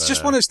 Yeah. It's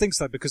just one of those things,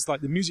 though, because like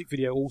the music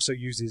video also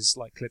uses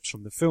like clips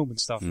from the film and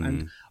stuff,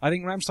 and I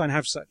think Rammstein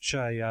have such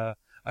a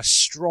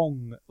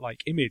strong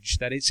like image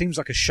that it seems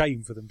like a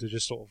shame for them to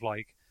just sort of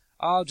like,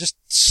 I'll just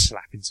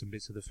slap in some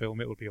bits of the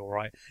film, it will be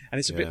alright. And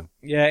it's a bit,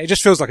 it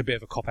just feels like a bit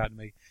of a cop-out to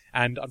me.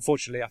 And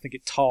unfortunately, I think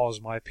it tars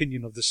my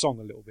opinion of the song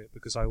a little bit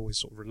because I always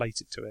sort of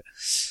relate it to it.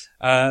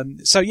 But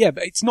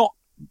it's not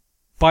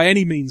by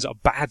any means a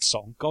bad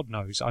song, God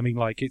knows. I mean,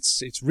 like,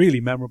 it's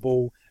really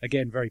memorable.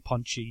 Again, very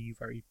punchy,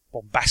 very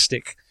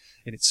bombastic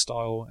in its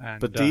style. And,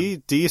 but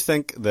do you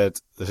think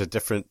that there's a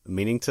different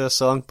meaning to a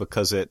song?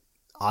 Because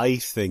I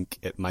think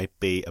it might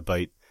be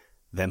about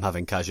them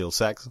having casual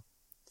sex.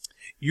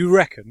 You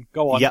reckon?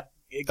 Go on. Yeah.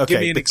 Okay.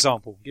 Give me an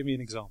example.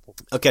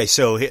 Okay,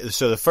 so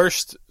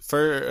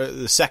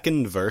the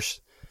second verse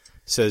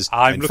says,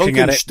 I'm looking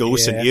at it.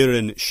 Stoßen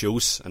ihren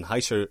Schoß and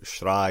heißer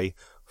Schrei,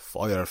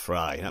 Feuer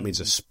frei. That means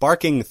a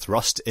sparking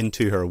thrust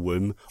into her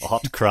womb, a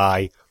hot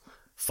cry,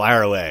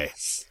 fire away.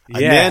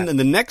 And then in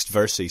the next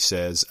verse he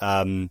says,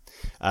 the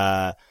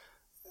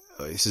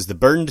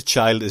burned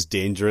child is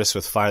dangerous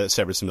with fire that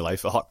separates from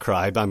life, a hot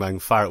cry, bang bang,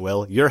 fire at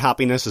will. Your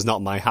happiness is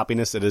not my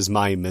happiness, it is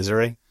my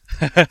misery.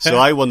 So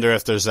I wonder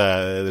if there's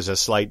a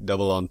slight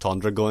double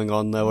entendre going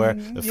on there where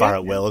the fire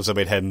at will is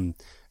about him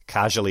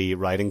casually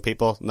writing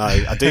people. Now,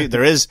 I do.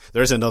 There is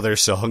another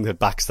song that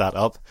backs that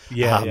up.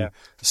 Yeah.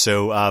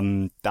 So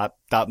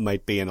that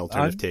might be an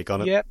alternative take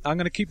on it. Yeah, I'm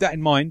going to keep that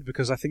in mind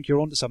because I think you're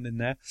onto something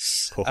there.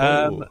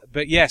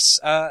 But yes,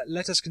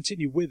 let us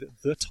continue with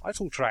the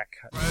title track.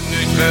 Wenn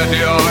ich werde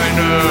dir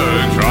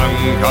eine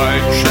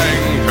Krankheit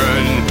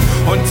schenken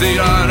und sie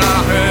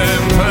danach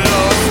im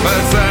Verlust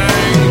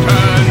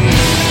versenken.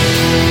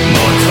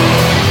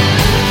 Mutter.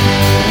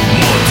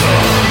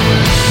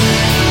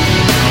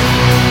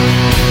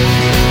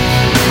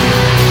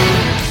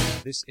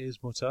 This is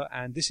Mutter,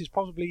 and this is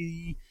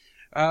probably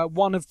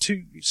one of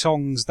two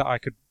songs that I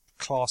could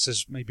class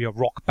as maybe a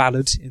rock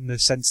ballad in the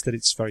sense that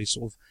it's very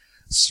sort of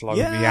slow,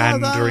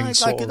 meandering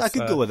I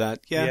could go with that.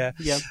 Yeah.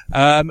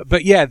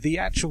 But yeah, the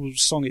actual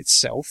song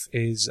itself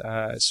is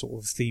sort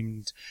of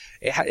themed.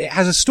 It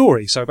has a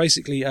story. So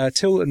basically,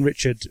 Till and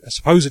Richard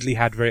supposedly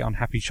had very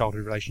unhappy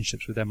childhood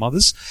relationships with their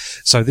mothers.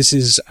 So this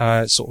is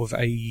sort of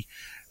a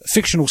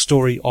fictional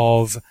story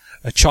of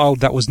a child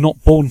that was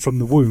not born from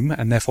the womb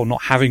and therefore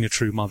not having a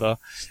true mother,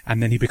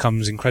 and then he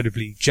becomes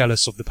incredibly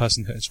jealous of the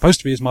person who is supposed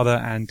to be his mother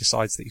and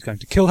decides that he's going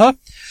to kill her,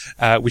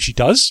 which he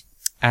does,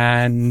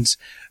 and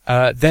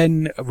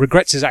then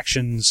regrets his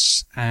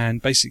actions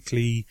and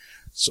basically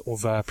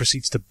sort of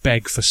proceeds to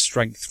beg for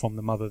strength from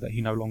the mother that he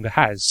no longer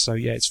has. So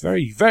yeah, it's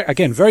very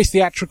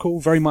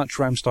theatrical, very much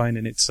Rammstein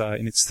in its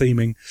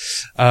theming,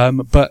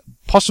 but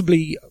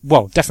possibly,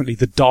 well, definitely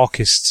the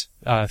darkest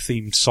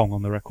themed song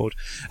on the record.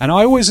 And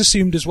I always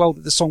assumed as well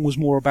that the song was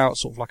more about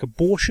sort of like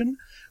abortion,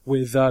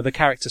 with the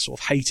character sort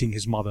of hating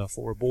his mother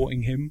for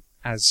aborting him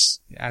as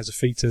a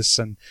fetus,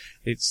 and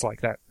it's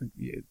like that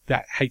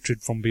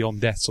hatred from beyond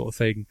death sort of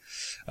thing.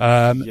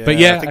 But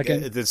yeah, I think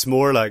again, it's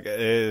more about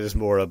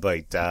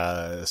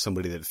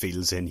somebody that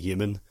feels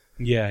inhuman.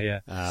 Yeah.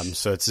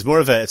 So it's more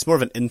of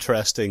an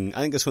interesting.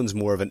 I think this one's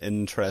more of an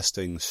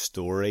interesting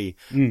story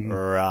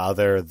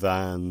rather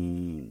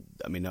than.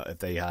 I mean, if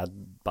they had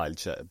bad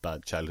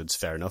childhoods,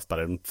 fair enough. But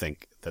I don't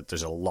think that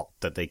there's a lot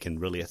that they can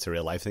relate to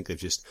real life. I think they've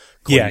just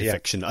coined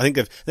fiction. I think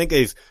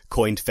they've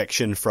coined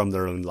fiction from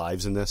their own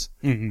lives in this.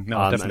 No,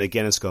 and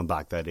again, it's going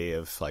back to the idea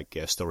of like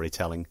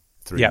storytelling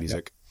through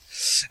music.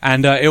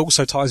 And it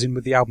also ties in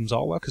with the album's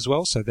artwork as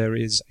well. So there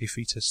is a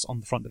fetus on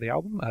the front of the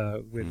album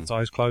with its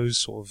eyes closed,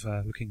 sort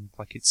of looking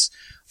like it's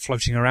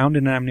floating around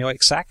in an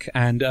amniotic sac.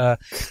 And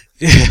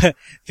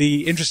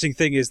the interesting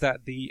thing is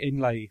that the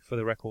inlay for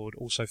the record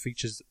also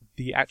features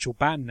the actual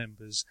band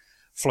members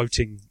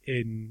floating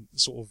in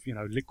sort of,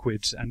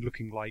 liquid and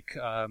looking like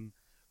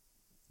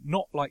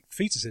not like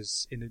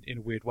fetuses in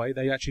a weird way.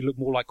 They actually look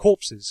more like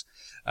corpses.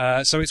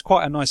 So it's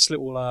quite a nice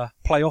little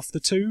play off the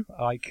two,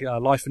 like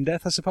life and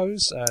death, I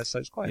suppose. So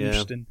it's quite an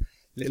interesting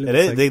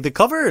little thing. The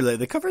cover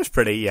is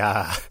pretty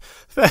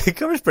the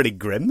cover's pretty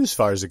grim as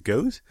far as it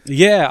goes.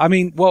 Yeah, I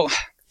mean, well,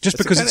 just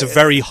because it's a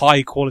very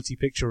high quality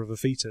picture of a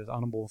fetus,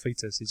 unborn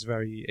fetus, it's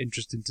very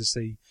interesting to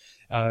see.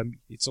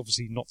 It's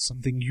obviously not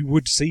something you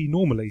would see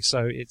normally,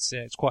 so it's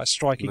quite a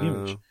striking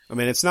image. I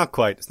mean, it's not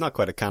quite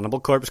a Cannibal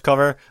Corpse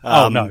cover.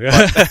 No.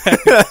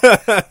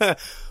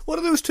 What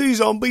are those two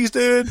zombies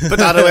doing? Put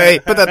that away.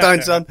 Put that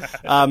down, son.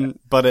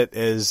 But it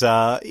is,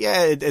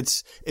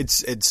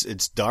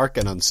 it's dark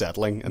and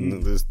unsettling,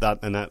 and there's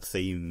that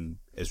theme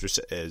is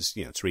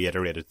it's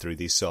reiterated through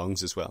these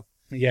songs as well.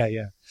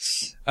 Yeah.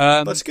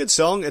 But it's a good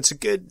song. It's a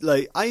good,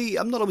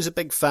 I'm not always a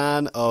big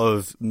fan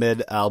of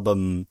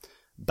mid-album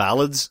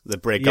ballads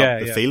that break up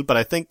the field, but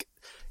I think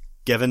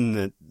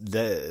given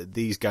that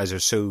these guys are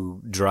so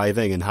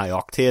driving and high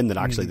octane, that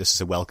actually this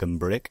is a welcome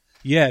break.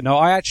 Yeah, no,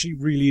 I actually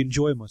really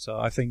enjoy Mutter.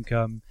 I think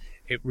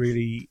it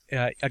really,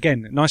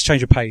 again, nice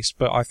change of pace,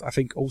 but I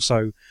think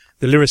also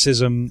the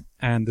lyricism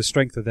and the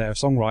strength of their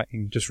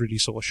songwriting just really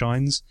sort of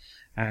shines.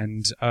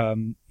 And,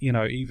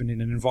 even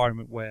in an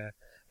environment where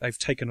they've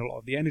taken a lot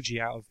of the energy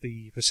out of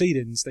the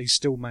proceedings, they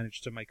still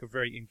managed to make a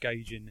very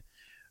engaging,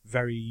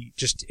 very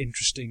just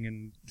interesting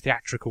and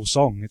theatrical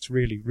song. It's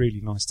really,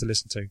 really nice to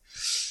listen to.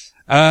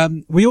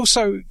 We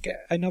also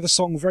get another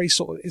song very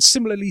sort of, it's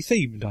similarly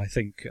themed, I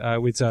think,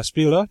 with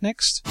Spieler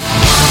next.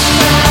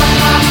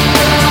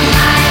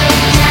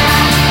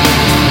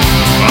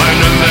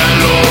 Eine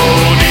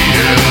Melodie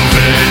im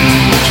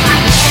Wind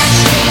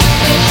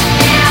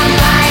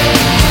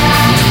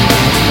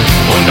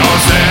und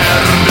aus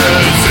Erde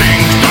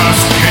singt das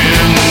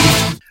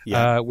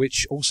Kind.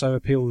 Which also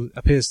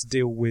appears to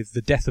deal with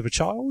the death of a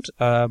child.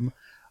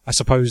 I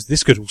suppose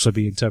this could also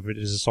be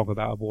interpreted as a song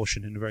about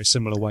abortion in a very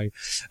similar way.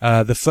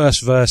 The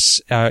first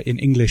verse in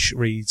English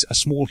reads, "A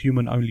small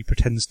human only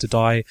pretends to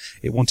die.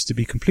 It wanted to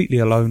be completely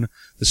alone.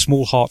 The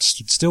small heart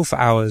stood still for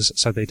hours,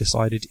 so they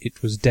decided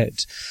it was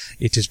dead.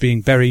 It is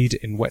being buried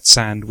in wet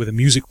sand with a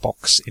music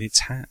box in its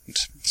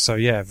hand." So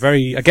yeah,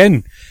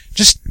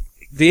 just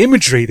the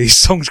imagery these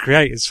songs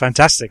create is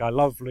fantastic. I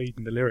love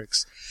reading the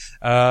lyrics.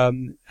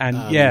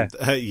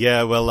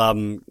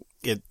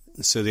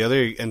 So the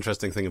other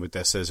interesting thing about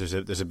this is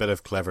there's a bit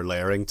of clever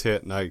layering to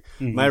it. Now,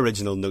 my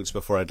original notes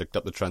before I looked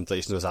up the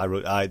translation was I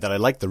wrote that I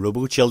liked the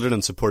Robo Children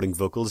and supporting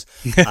vocals,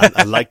 and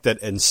I liked that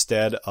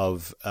instead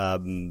of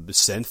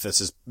synth,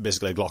 this is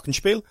basically a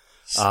glockenspiel.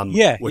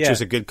 Which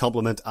was a good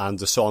compliment, and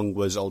the song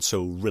was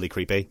also really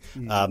creepy.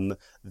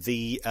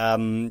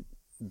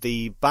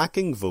 The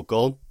backing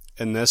vocal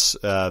in this,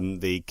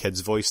 the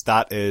kid's voice,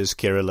 that is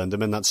Kira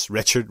Lindemann. That's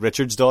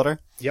Richard's daughter.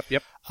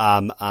 Yep.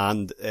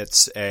 And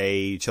it's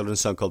a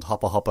children's song called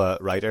Hoppa Hoppa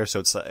Rider.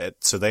 So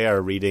so they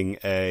are reading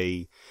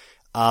it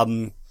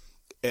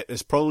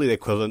is probably the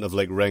equivalent of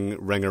like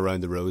Ring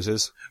Around the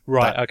Roses.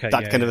 Right.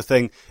 That kind of a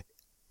thing.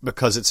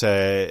 Because it's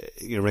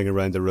Ring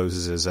Around the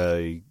Roses is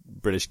a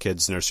British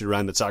kids nursery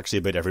rhyme that's actually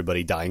about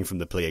everybody dying from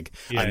the plague.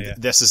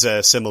 This is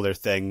a similar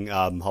thing.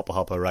 Hoppa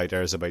Hoppa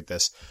Rider is about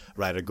this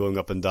rider going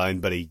up and down,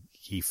 but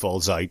he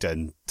falls out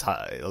and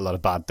a lot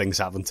of bad things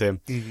happen to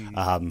him.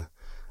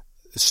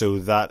 So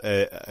that,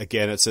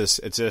 again, it's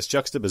this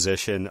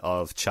juxtaposition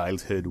of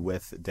childhood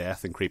with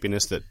death and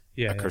creepiness that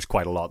occurs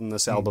quite a lot in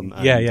this album.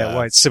 And,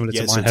 well, it's similar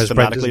to mine. It's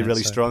thematically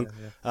really strong.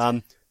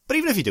 But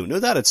even if you don't know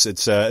that,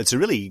 it's a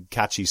really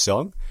catchy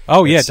song.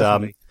 Oh yeah,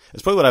 definitely.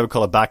 It's probably what I would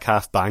call a back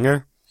half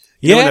banger.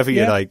 Whenever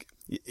you're like,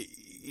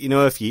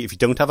 if you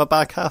don't have a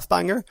back half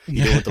banger,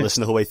 you don't want to listen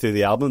the whole way through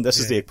the album. This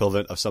is the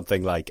equivalent of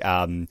something like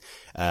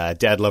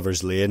Dead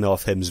Lovers Lane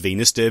off Hymn's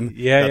Venus Doom.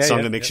 That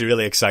song that makes you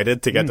really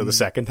excited to get to the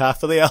second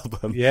half of the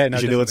album. Yeah,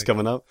 because you know what's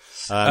coming up.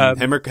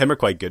 Him are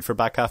quite good for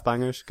back half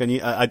bangers. Can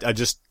you? I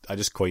just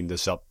coined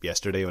this up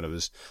yesterday when I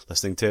was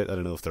listening to it. I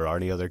don't know if there are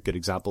any other good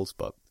examples,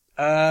 but.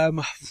 Off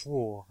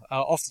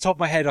the top of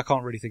my head, I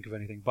can't really think of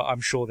anything, but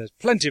I'm sure there's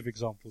plenty of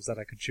examples that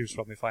I could choose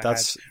from if I had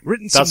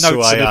written some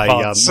notes in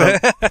advance.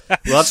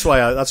 That's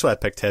why I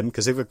picked him,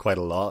 because they've got quite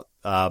a lot.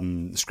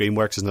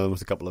 Screamworks is another one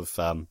with a couple of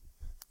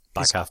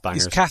back half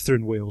bangers. Is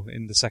Catherine Wheel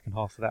in the second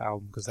half of that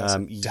album? Because that's a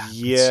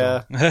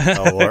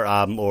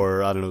damn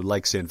or I don't know,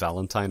 like Saint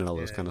Valentine and all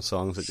those kind of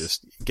songs that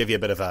just give you a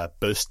bit of a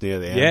boost near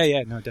the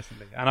end. No,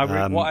 definitely.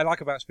 And what I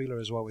like about Spieler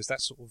as well is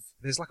that sort of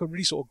there's like a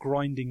really sort of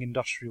grinding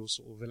industrial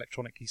sort of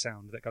electronic-y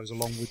sound that goes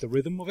along with the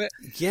rhythm of it.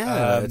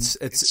 It's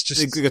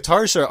just the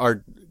guitars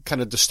are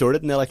kind of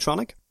distorted and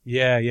electronic. No,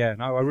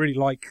 I really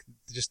like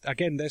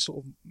again they're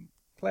sort of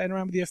playing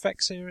around with the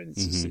effects here, and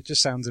it just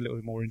sounds a little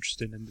bit more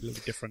interesting and a little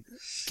bit different.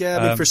 Yeah,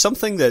 I mean, for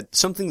something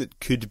that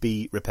could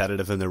be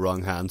repetitive in the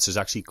wrong hands, there's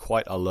actually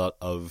quite a lot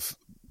of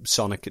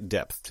sonic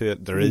depth to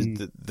it.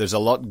 There's a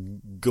lot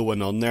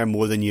going on there,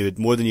 more than you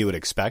would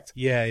expect.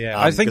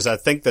 I think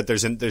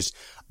that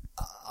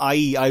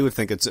I would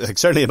think it's like,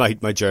 certainly in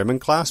my German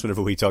class,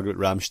 whenever we talked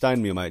about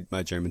Rammstein,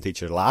 my German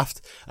teacher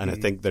laughed, and I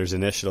think there's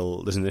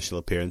initial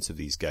appearance of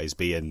these guys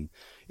being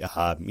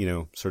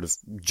sort of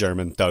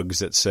German thugs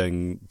that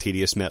sing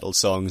tedious metal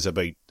songs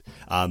about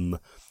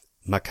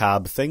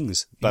macabre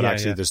things, but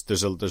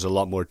there's a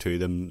lot more to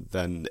them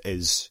than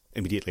is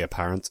immediately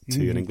apparent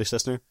to an English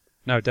listener.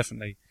 No,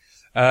 definitely.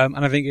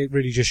 And I think it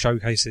really just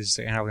showcases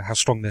how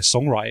strong their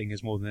songwriting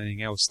is more than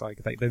anything else.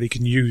 Like they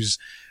can use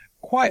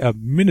quite a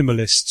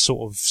minimalist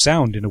sort of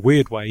sound in a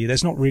weird way.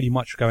 There's not really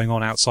much going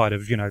on outside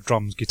of,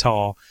 drums,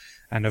 guitar,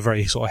 and a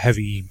very sort of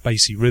heavy,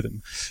 bassy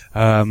rhythm.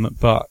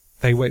 But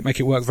they make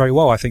it work very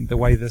well. I think the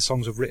way the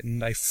songs are written,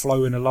 they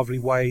flow in a lovely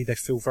way. They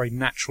feel very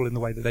natural in the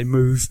way that they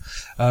move.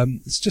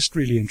 It's just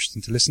really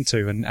interesting to listen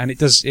to, and it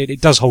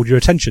does hold your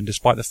attention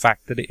despite the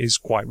fact that it is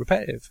quite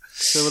repetitive.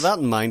 So with that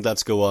in mind,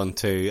 let's go on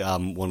to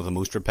one of the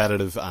most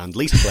repetitive and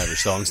least clever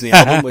songs in the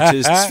album, which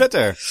is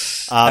Zwitter,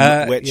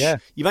 which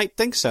you might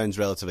think sounds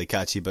relatively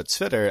catchy, but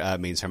Zwitter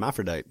means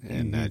hermaphrodite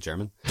in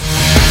German.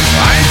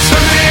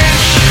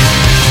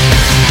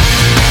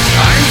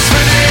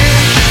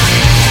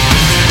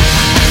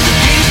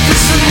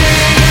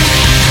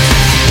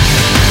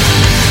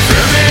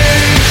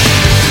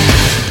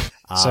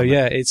 So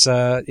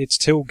it's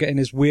Till getting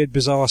his weird,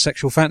 bizarre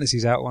sexual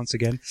fantasies out once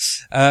again.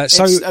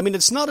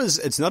 It's not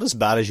as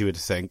bad as you would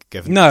think,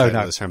 given the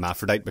title is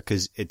hermaphrodite,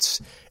 because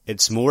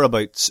it's more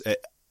about.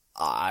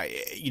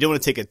 You don't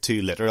want to take it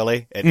too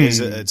literally.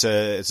 It's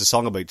a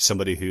song about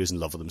somebody who is in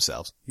love with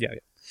themselves.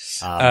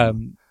 But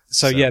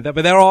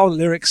there are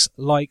lyrics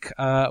like,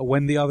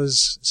 when the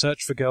others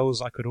search for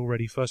girls, I could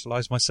already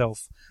fertilize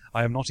myself.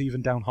 I am not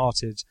even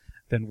downhearted.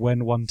 Than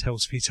when one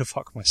tells me to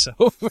fuck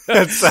myself.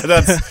 That's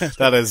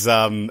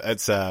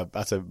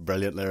a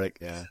brilliant lyric.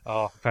 Yeah.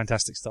 Oh,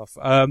 fantastic stuff.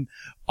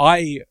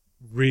 I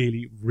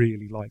really,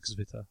 really like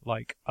Zwitter,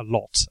 like a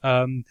lot.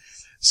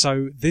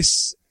 So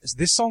this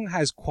song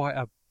has quite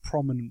a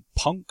prominent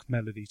punk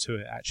melody to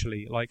it,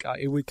 actually. Like,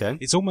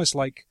 it's almost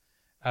like,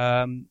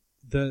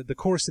 the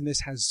chorus in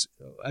this has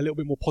a little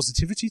bit more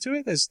positivity to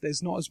it.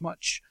 There's not as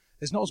much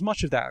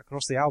of that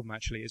across the album,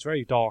 actually. It's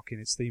very dark in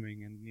its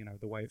theming and,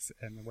 the way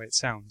it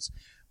sounds.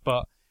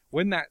 But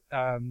when that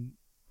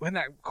when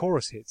that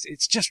chorus hits,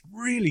 it's just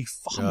really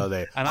fun. Oh,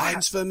 and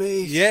Eins für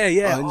mich. Yeah.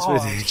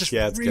 Just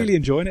really good.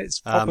 enjoying it. It's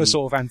proper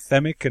sort of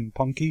anthemic and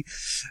punky,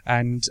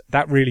 and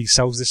that really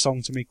sells this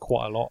song to me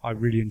quite a lot. I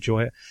really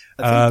enjoy it.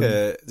 I think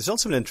there's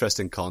also an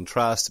interesting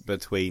contrast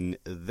between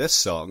this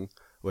song,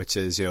 which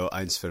is,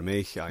 Eins für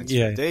mich, Eins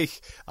für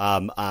dich,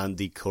 and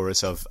the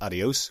chorus of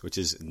Adios, which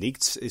is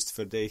Nichts ist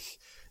für dich,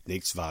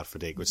 Nichts war für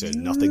dich, which is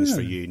nothing's for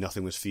you,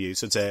 nothing was for you.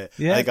 So it's I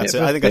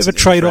think that's a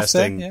trade-off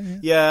there.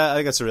 Yeah, I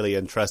think that's a really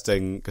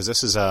interesting, because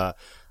this is a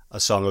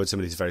song about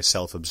somebody who's very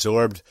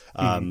self-absorbed.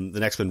 The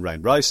next one,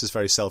 Ryan Rouse, is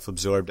very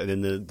self-absorbed, and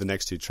then the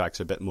next two tracks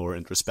are a bit more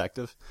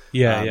introspective.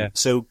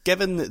 So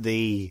given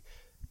the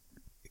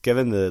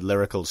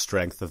lyrical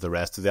strength of the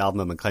rest of the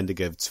album, I'm inclined to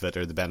give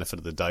Twitter the benefit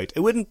of the doubt.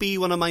 It wouldn't be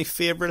one of my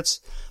favourites.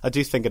 I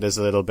do think it is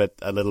a little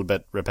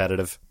bit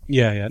repetitive.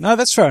 Yeah. No,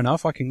 that's fair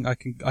enough. I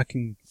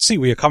can see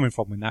where you're coming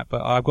from in that,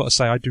 but I've got to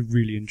say I do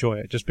really enjoy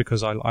it, just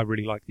because I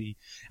really like the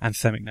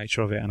anthemic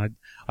nature of it, and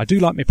I do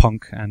like my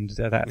punk, and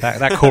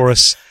that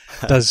chorus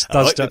does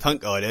I like the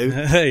punk, I do.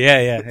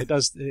 yeah. It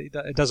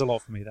does a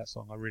lot for me, that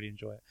song. I really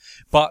enjoy it.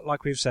 But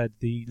like we've said,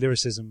 the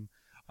lyricism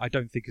I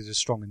don't think is as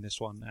strong in this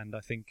one, and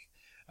I think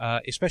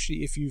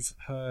especially if you've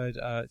heard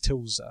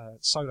Till's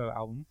solo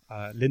album,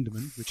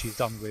 Lindemann, which he's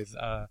done with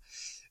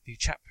the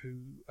chap who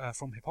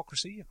from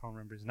Hypocrisy, I can't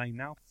remember his name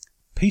now,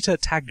 Peter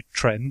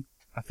Tagtren,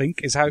 I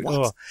think is how.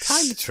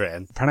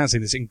 Tagtren?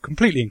 Pronouncing this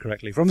completely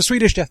incorrectly. From the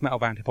Swedish death metal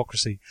band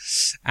Hypocrisy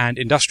and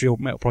industrial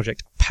metal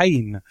project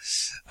Pain.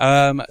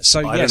 I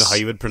don't know how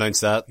you would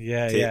pronounce that.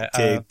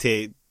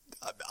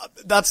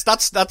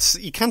 That's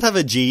you can't have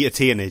a G, a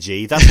T, and a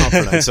G. That's not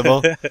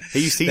pronounceable.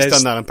 He's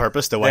done that on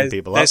purpose to wind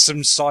people up. There's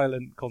some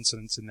silent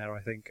consonants in there,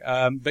 I think.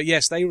 But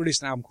yes, they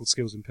released an album called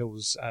Skills and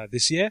Pills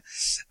this year,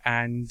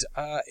 and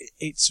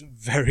it's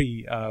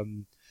very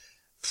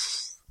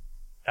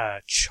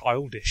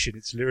childish in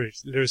its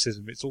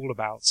lyricism. It's all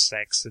about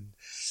sex and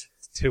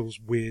Till's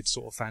weird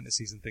sort of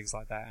fantasies and things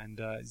like that. And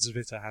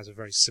Zvita has a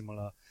very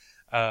similar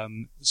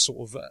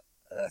sort of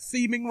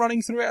theming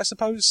running through it, I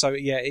suppose. So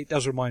yeah, it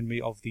does remind me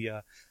of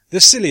the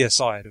sillier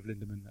side of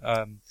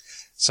Lindemann.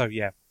 So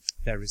yeah,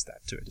 there is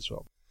that to it as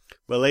well.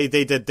 Well,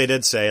 they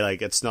did say,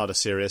 like, it's not a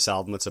serious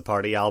album, it's a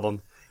party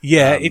album.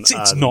 Yeah,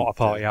 it's not a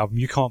party album.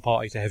 You can't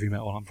party to heavy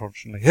metal,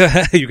 unfortunately.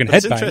 You can headbang.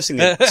 It's interesting.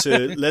 So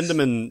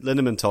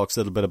Lindemann talks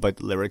a little bit about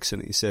the lyrics,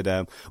 and he said,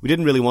 we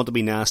didn't really want to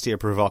be nasty or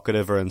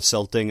provocative or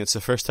insulting. It's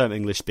the first time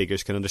English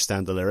speakers can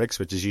understand the lyrics,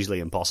 which is usually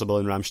impossible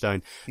in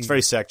Rammstein. It's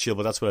very sexual,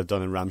 but that's what I've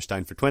done in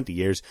Rammstein for 20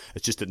 years.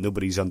 It's just that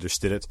nobody's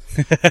understood it.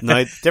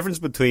 Now, the difference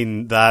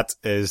between that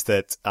is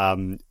that,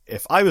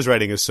 if I was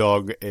writing a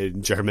song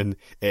in German,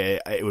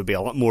 it would be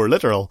a lot more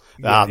literal,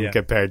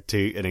 compared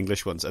to in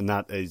English ones. And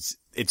that is,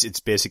 it's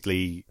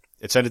basically,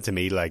 it sounded to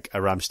me like a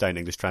Rammstein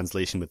English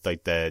translation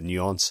without the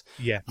nuance.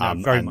 Yeah,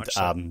 very much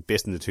so.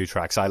 Based on the two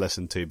tracks I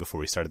listened to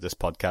before we started this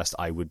podcast,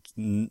 I would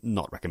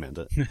not recommend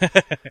it.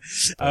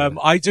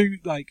 I do,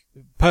 like,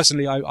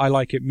 personally, I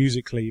like it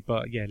musically,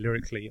 but yeah,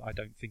 lyrically, I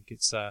don't think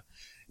it's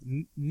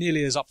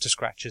nearly as up to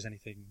scratch as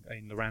anything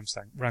in the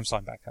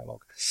Rammstein back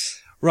catalogue.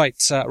 Right,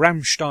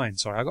 Rammstein.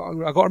 Sorry, I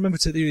got to remember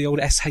to do the old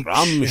SH.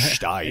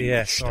 Rammstein.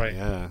 Yeah, sorry.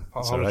 Yeah,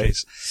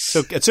 apologies. Right.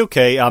 So it's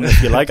okay.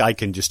 If you like, I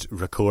can just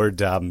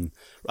record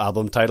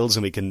album titles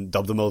and we can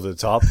dub them over the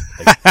top,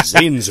 like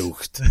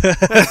Sehnsucht.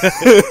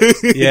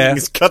 Yeah,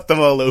 just cut them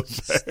all over.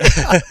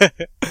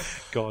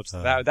 God,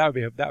 that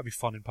would be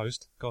fun in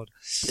post. God,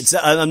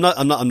 I'm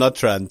not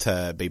trying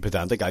to be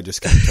pedantic. I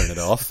just can't turn it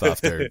off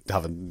after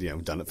having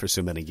done it for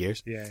so many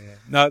years. Yeah.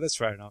 No, that's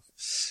fair enough.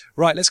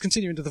 Right, let's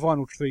continue into the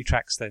final three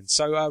tracks then.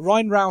 So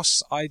Ryan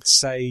Rouse, I'd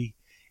say,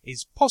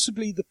 is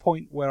possibly the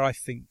point where I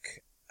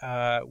think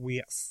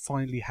we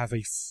finally have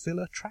a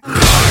filler track.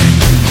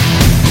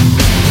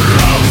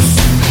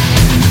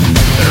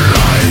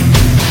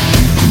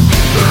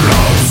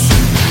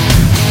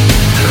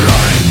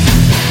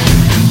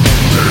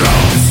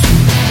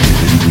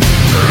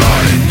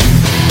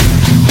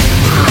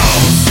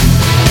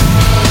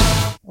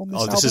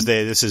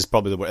 This is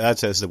probably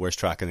the worst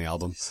track in the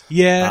album.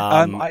 Yeah,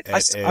 I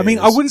mean,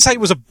 I wouldn't say it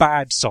was a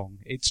bad song.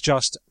 It's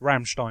just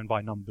Rammstein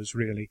by numbers,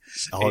 really.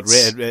 Oh,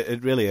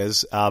 it really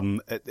is.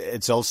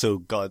 It's also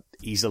got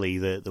easily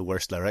the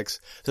worst lyrics.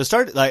 So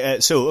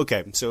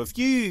so if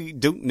you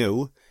don't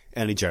know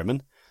any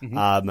German,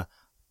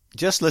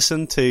 just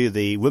listen to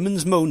the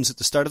women's moans at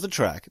the start of the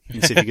track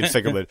and see if you can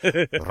figure out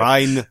what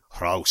Rein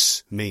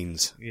Raus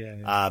means.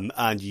 Yeah.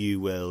 And you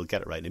will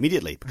get it right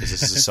immediately, because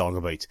this is a song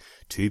about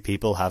two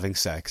people having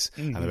sex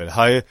and about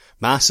how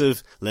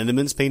massive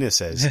Lindemann's penis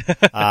is.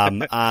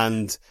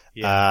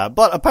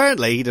 But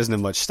apparently he doesn't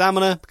have much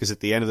stamina, because at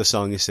the end of the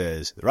song he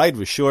says, "The ride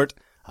was short.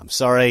 I'm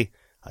sorry.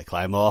 I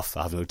climb off.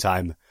 I have no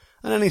time."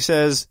 And then he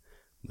says,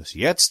 "Muss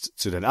jetzt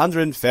zu den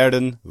anderen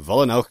Pferden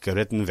wollen auch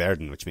geritten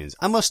werden," which means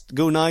I must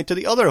go now to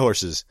the other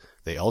horses.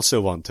 They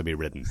also want to be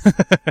ridden.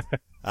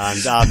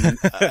 And,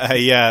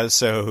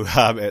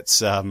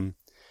 it's,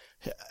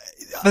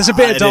 There's a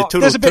bit of dark,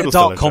 there's a bit of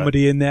dark filler,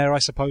 comedy in there, I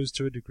suppose,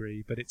 to a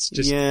degree, but it's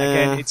just,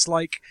 again, it's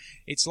like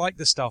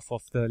the stuff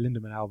off the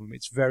Lindemann album.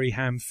 It's very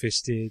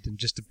ham-fisted and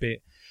just a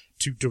bit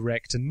too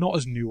direct and not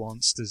as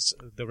nuanced as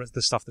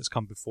the stuff that's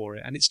come before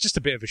it. And it's just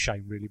a bit of a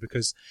shame, really,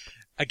 because,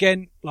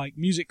 again, like,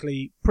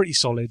 musically, pretty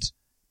solid.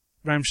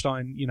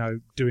 Rammstein,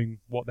 doing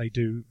what they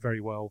do very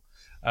well,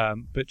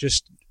 but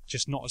just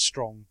not as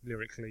strong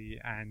lyrically,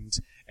 and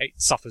it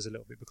suffers a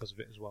little bit because of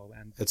it as well.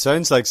 And it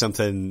sounds like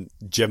something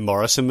Jim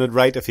Morrison would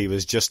write if he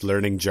was just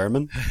learning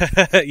German.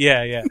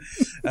 yeah.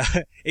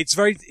 It's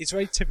very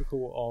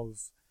typical of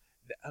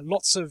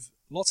lots of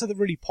the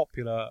really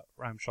popular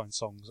Rammstein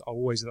songs are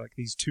always like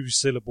these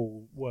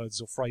 2-syllable words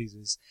or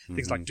phrases.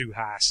 Things like Du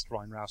hast,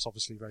 Rheinraus,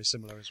 obviously very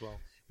similar as well.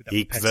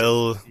 Ich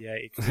will. Yeah,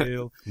 ich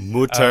will.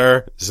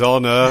 Mutter,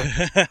 Sonne,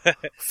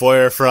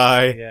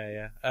 Feuerfrei.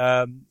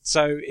 Yeah.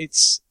 So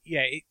it's,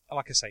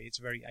 like I say, it's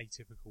very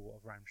atypical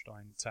of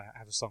Rammstein to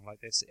have a song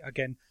like this.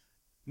 Again,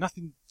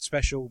 nothing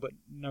special, but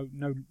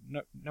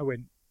nowhere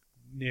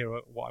near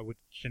what I would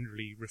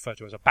generally refer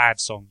to as a bad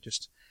song.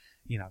 Just,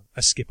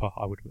 a skipper,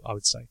 I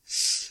would say.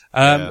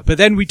 But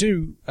then we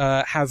do,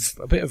 have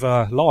a bit of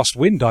a last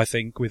wind, I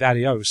think, with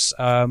Adios.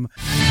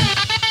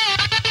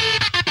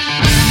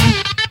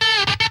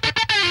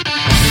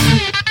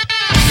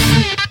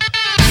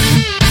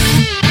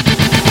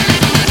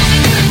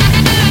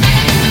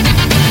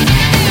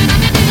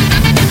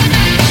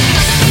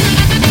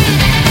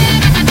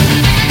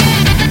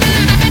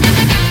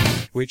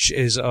 Which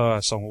is a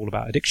song all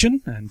about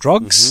addiction and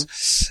drugs.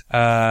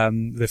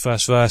 The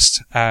first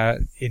verse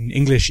in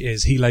English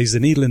is, he lays the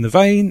needle in the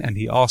vein and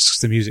he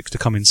asks the music to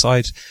come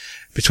inside.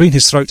 Between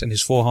his throat and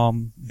his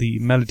forearm, the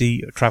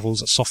melody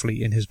travels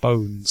softly in his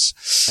bones.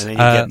 And then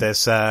you get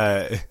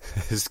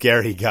this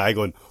scary guy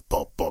going,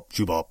 bop, bop,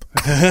 chew bop.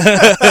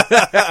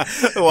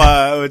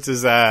 Wow, which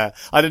is, I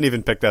didn't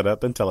even pick that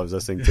up until I was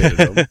listening to it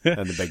at home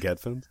and the big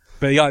headphones.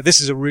 But yeah, this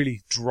is a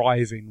really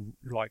driving,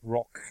 like,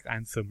 rock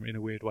anthem in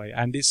a weird way.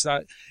 And it's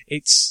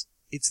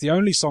the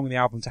only song on the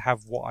album to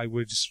have what I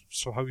would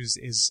suppose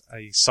is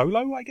a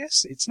solo, I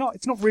guess. It's not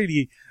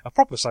really a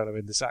proper solo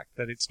in this act,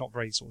 that it's not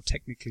very sort of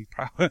technically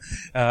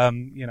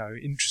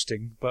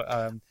interesting,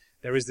 but,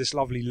 there is this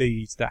lovely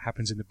lead that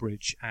happens in the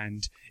bridge,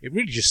 and it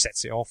really just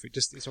sets it off.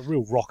 It's a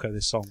real rocker,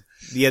 this song.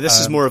 Yeah, this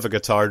is more of a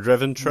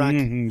guitar-driven track.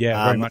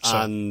 Very much so.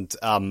 And,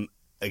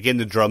 again,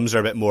 the drums are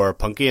a bit more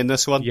punky in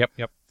this one.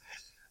 Yep.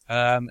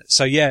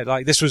 So yeah,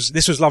 like this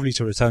was lovely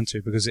to return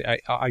to, because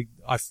I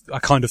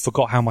kind of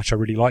forgot how much I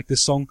really liked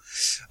this song.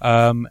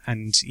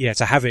 And yeah,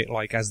 to have it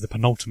like as the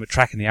penultimate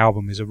track in the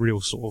album is a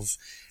real sort of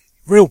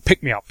real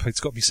pick me up. It's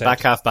got to be said.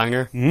 Back half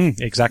banger.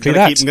 Exactly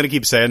that. I'm going to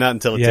keep saying that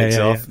until it takes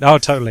off. Oh,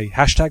 totally.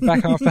 Hashtag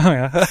back half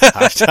banger.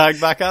 Hashtag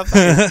back half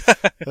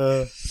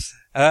banger.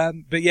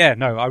 But yeah,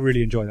 no, I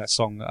really enjoy that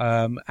song.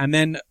 And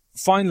then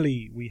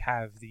finally we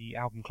have the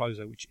album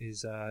closer, which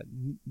is,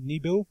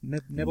 Nebel.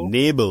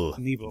 Nebel.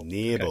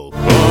 Okay.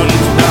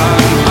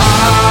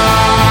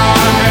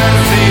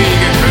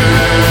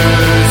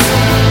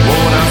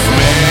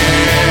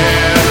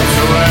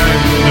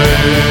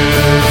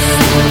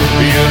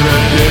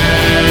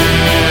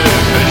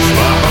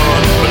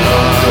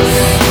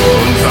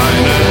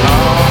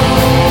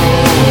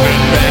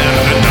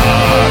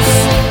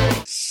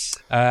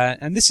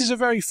 And this is a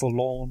very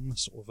forlorn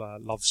sort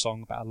of love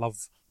song about a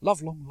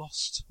love long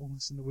lost,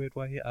 almost in a weird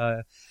way.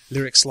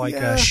 Lyrics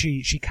like,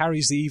 she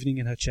carries the evening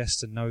in her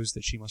chest and knows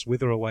that she must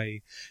wither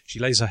away. She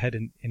lays her head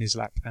in his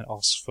lap and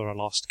asks for a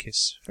last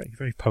kiss. Very,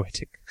 very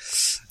poetic.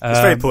 It's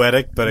very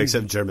poetic, but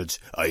except German's,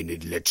 I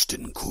need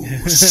letzten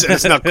Kuss.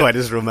 It's not quite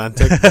as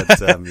romantic,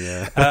 but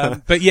yeah.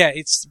 But yeah,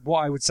 it's what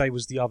I would say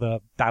was the other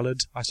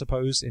ballad, I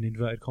suppose, in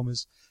inverted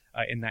commas,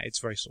 in that it's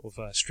very sort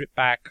of stripped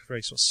back,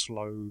 very sort of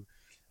slow,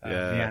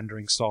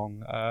 meandering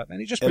song,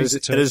 and it just brings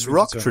it to... It is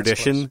rock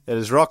tradition. It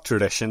is rock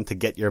tradition to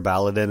get your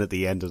ballad in at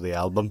the end of the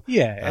album.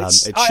 Yeah,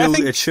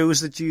 it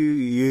shows that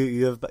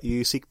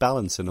you seek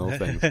balance in all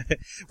things.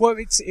 Well,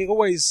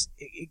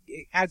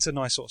 it adds a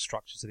nice sort of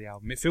structure to the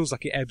album. It feels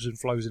like it ebbs and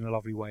flows in a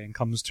lovely way and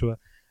comes to a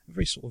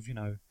very sort of,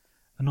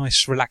 a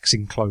nice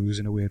relaxing close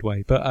in a weird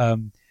way. But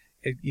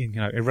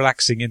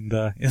relaxing in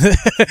the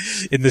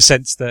in the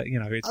sense that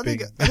it's I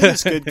think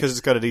it's good because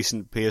it's got a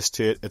decent pace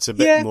to it. It's a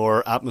bit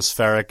more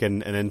atmospheric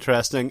and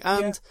interesting,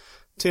 and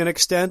to an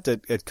extent,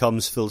 it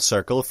comes full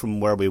circle from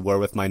where we were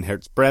with Mein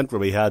Herz brennt, where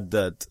we had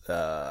that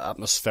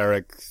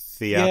atmospheric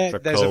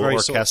theatrical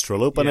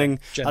orchestral opening,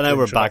 and now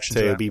we're back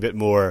to a wee bit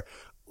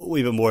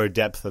more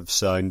depth of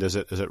sound as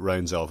it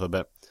rounds off a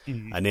bit.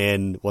 Mm-hmm. And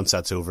then once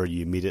that's over,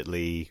 you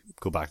immediately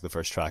go back to the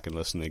first track and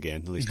listen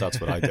again. At least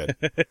that's what I did.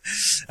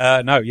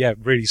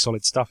 Really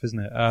solid stuff, isn't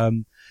it?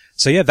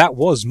 So yeah, that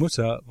was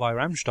Mutter by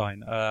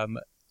Rammstein.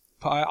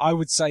 I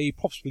would say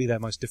possibly their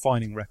most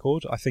defining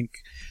record. I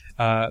think,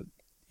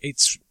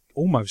 it's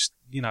almost,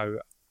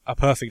 a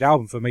perfect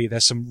album for me.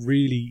 There's some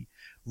really,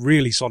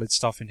 really solid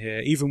stuff in here,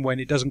 even when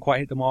it doesn't quite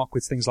hit the mark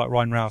with things like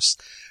Rheinraus.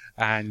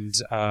 And,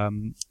 I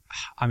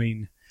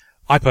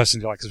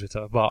personally like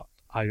Zwitter, but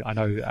I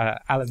know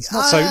Alan's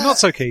not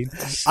so keen.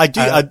 I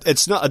do.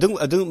 It's not. I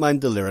don't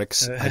mind the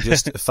lyrics. I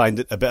just find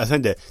it a bit. I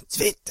find it.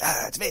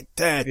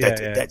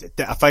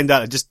 I find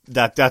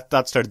that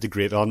that started to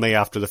grate on me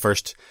after the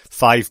first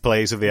 5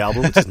 plays of the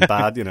album, which isn't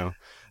bad, you know.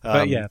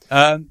 But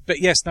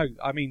yes, no.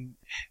 I mean,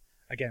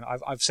 again,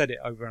 I've said it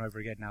over and over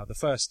again now. The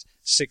first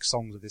 6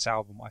 songs of this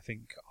album, I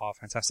think, are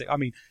fantastic. I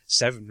mean,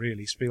 7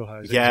 really.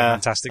 Spielherr is a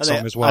fantastic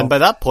song as well. And by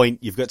that point,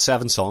 you've got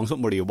 7 songs. What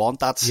more do you want?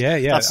 That's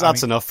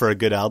That's enough for a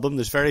good album.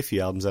 There's very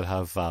few albums that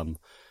have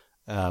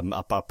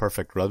a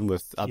perfect run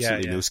with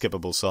absolutely no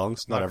skippable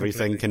songs. Not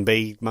everything can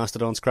be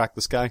Mastodon's Crack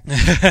the Sky.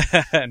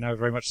 No,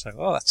 very much so.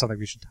 Oh, that's something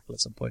we should tackle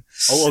at some point.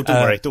 Oh,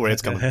 don't worry,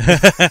 it's coming.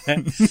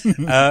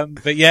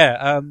 But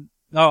yeah,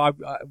 no,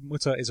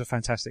 Mutter is a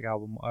fantastic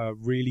album. A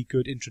really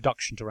good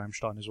introduction to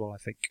Rammstein as well, I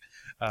think.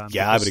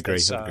 I would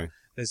agree.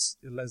 There's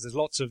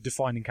lots of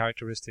defining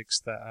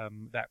characteristics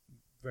that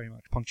very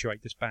much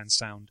punctuate this band's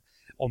sound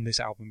on this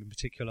album in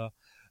particular.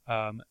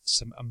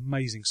 Some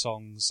amazing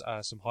songs,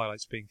 some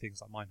highlights being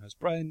things like Meinherz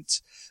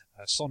Brent,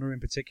 Sonner in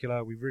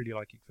particular. We really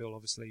like Ickville,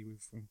 obviously.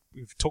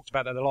 We've talked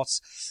about that a lot.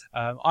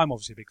 I'm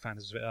obviously a big fan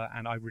of Zwitter,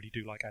 and I really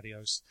do like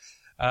Adios.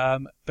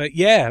 But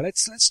yeah,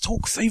 let's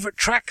talk favourite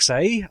tracks,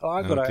 eh?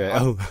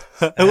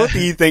 What do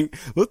you think?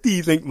 What do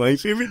you think my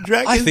favourite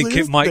track is? I think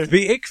it might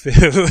be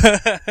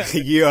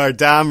Ickville. You are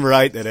damn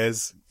right it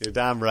is. You're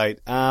damn right.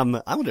 I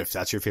wonder if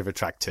that's your favourite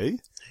track too.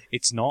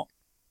 It's not.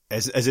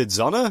 Is it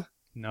Zona?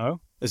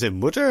 No. Is it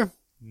Mutter?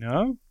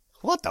 No.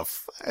 What the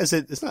is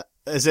it? It's not.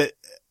 Is it?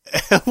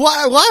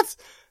 What?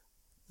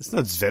 It's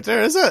not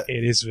Zwitter, is it?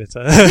 It is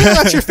Zwitter. Yeah,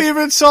 that's your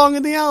favourite song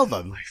in the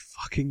album. I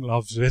fucking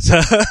love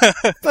Zwitter.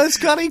 But it's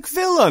got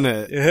Ickville on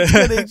it. It's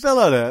got Ickville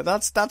on it.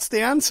 That's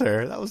the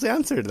answer. That was the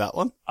answer to that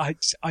one. I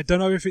don't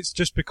know if it's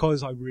just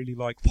because I really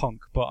like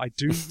punk, but I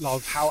do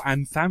love how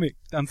anthemic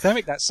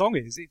that song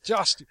is. It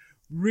just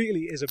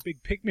really is a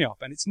big pick-me-up,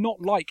 and it's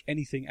not like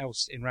anything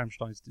else in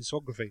Rammstein's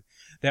discography.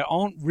 There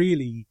aren't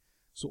really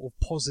sort of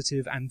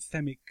positive,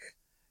 anthemic,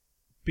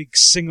 big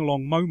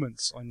sing-along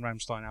moments on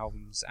Rammstein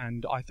albums,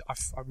 and I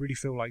really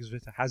feel like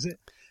Zwitter has it.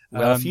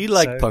 Well, if you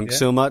like punk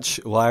so much,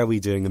 why are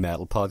we doing a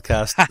metal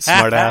podcast?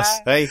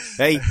 Smartass.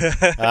 Hey.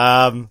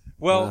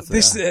 Well,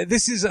 this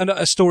is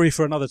a story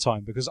for another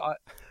time, because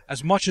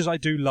as much as I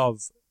do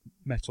love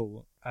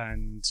metal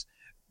and,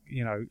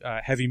 you know,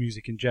 heavy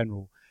music in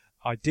general,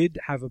 I did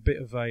have a bit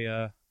of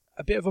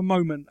a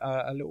moment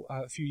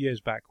a few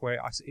years back where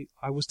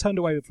I was turned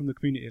away from the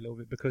community a little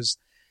bit, because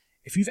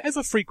if you've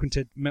ever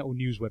frequented metal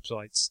news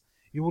websites,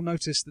 you will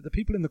notice that the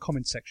people in the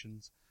comment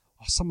sections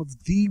are some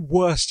of the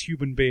worst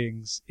human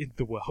beings in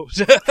the world.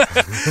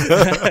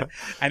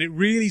 And it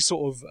really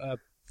sort of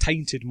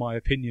tainted my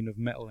opinion of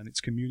metal and its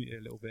community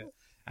a little bit.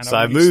 And so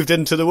I moved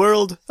into the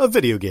world of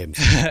video games.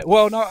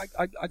 Well, no, I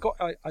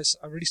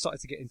really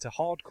started to get into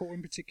hardcore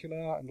in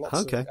particular, and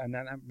and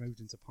then I moved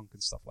into punk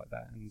and stuff like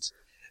that.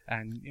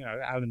 And you know,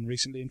 Alan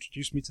recently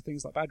introduced me to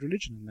things like Bad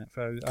Religion and that.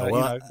 So you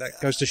know, that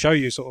goes to show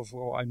you sort of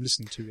what I'm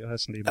listening to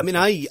personally. I mean,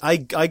 I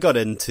got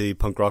into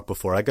punk rock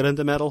before I got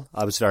into metal.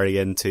 I was very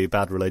into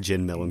Bad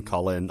Religion,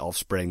 Millencolin,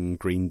 Offspring,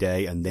 Green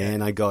Day, and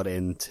then I got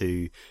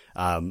into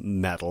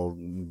metal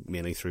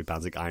mainly through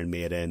bands like Iron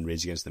Maiden,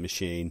 Rage Against the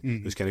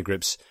Machine, those kind of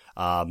groups,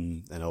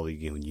 and all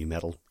the new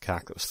metal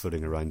cack that was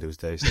floating around those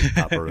days. Like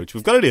Papa Roach.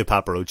 We've got to do a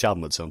Papa Roach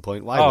album at some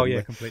point. Why? Oh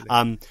yeah, completely.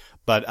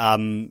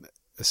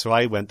 So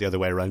I went the other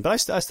way around, but I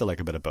still like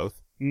a bit of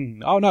both.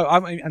 Oh no, I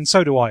mean, and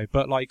so do I.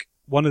 But like,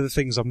 one of the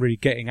things I'm really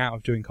getting out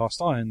of doing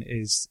Cast Iron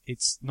is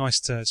it's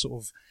nice to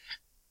sort of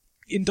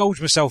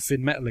indulge myself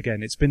in metal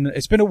again. It's been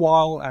a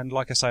while, and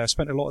like I say, I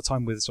spent a lot of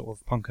time with sort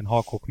of punk and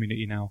hardcore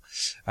community now,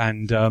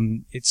 and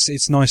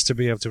it's nice to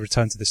be able to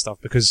return to this stuff,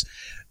 because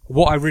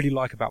what I really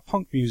like about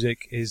punk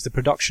music is the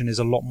production is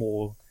a lot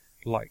more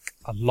like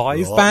a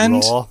live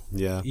band. Raw,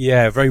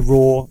 yeah, very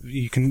raw.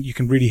 You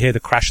can really hear the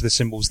crash of the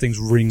cymbals. Things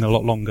ring a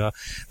lot longer.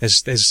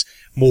 There's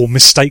more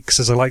mistakes,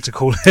 as I like to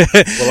call it.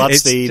 Well,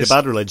 that's the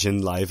Bad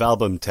Religion live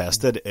album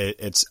tested.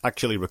 It's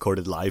actually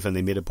recorded live, and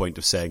they made a point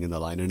of saying in the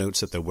liner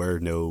notes that there were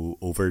no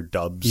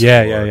overdubs.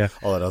 Yeah.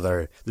 All that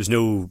other. There's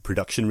no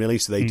production really,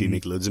 so they do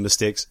make loads of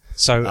mistakes.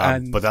 So,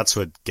 but that's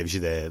what gives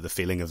you the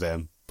feeling of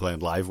them playing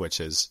live, which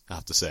is, I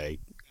have to say,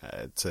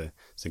 it's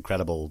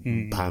incredible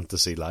band to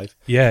see live.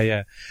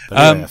 Yeah. But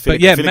anyway, I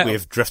feel like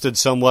we've drifted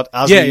somewhat,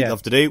 as we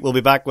love to do. We'll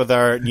be back with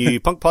our new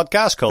punk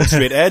podcast called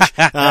Straight Edge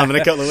in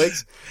a couple of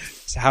weeks.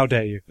 So how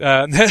dare you?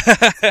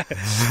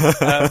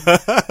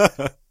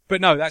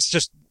 But no, that's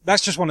just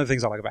one of the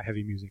things I like about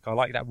heavy music. I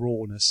like that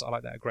rawness. I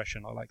like that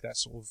aggression. I like that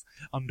sort of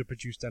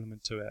underproduced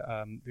element to it,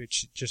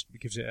 which just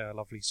gives it a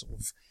lovely sort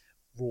of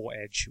raw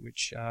edge,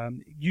 which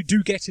you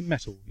do get in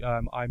metal.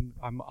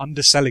 I'm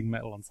underselling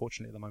metal,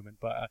 unfortunately, at the moment,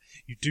 but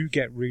you do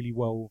get really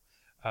well.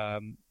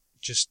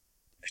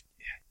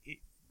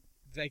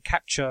 They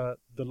capture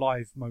the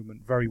live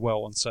moment very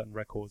well on certain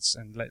records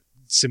and let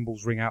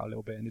cymbals ring out a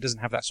little bit, and it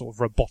doesn't have that sort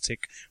of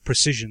robotic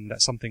precision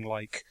that something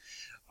like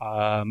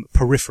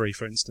Periphery,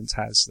 for instance,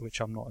 has, which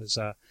I'm not as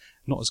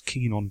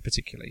keen on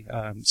particularly,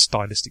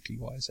 stylistically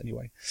wise.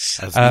 Anyway,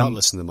 I've not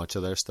listened to much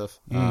of their stuff.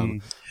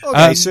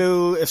 Okay,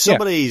 so if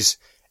somebody's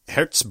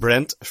hurts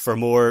Brent for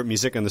more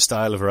music in the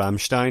style of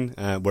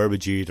Rammstein, where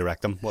would you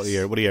direct them? What are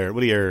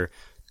your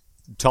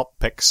top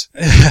picks?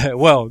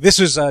 Well, this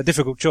was a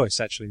difficult choice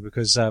actually,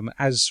 because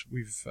as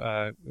we've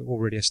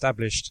already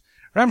established,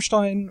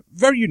 Rammstein,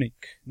 very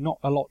unique, not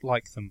a lot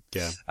like them.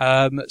 Yeah.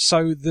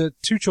 So the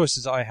two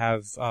choices I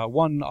have,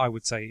 one I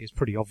would say is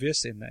pretty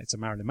obvious in that it's a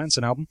Marilyn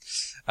Manson album.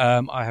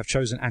 I have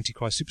chosen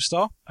Antichrist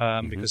Superstar,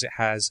 because it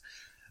has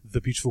The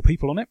Beautiful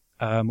People on it,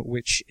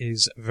 which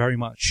is very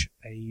much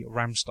a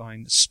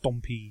Rammstein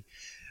stompy,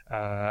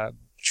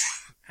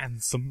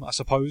 anthem, I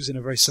suppose, in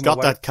a very similar way.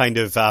 It's got that kind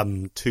of,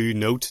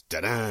 2-note,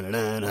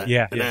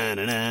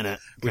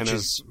 which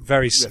is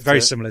very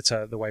similar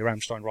to the way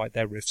Rammstein write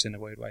their riffs in a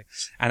weird way.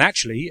 And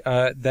actually,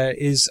 there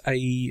is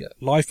a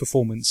live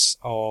performance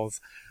of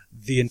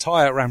the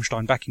entire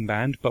Rammstein backing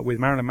band, but with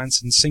Marilyn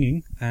Manson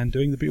singing and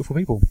doing The Beautiful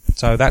People.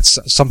 So that's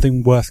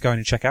something worth going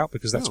and check out,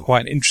 because that's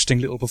quite an interesting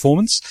little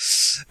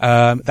performance.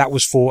 That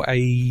was for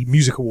a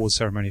music awards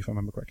ceremony, if I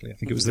remember correctly. I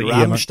think it was the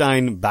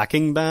Rammstein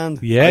backing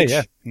band. Yeah, Ouch.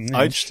 yeah.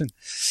 Ouch. Interesting.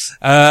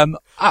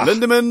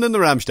 Lindemann and the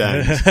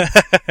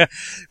Rammstein.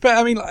 But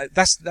I mean,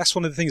 that's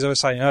one of the things I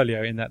was saying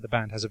earlier, in that the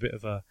band has a bit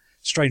of a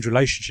strange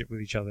relationship with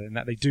each other, in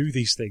that they do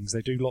these things.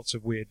 They do lots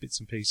of weird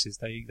bits and pieces.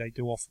 They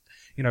do off,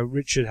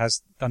 Richard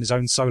has done his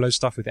own solo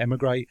stuff with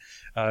Emigrate.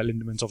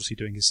 Lindemann's obviously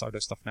doing his solo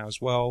stuff now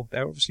as well.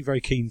 They're obviously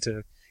very keen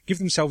to give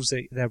themselves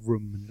their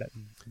room and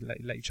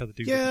let each other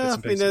do bits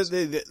and pieces.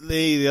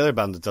 The other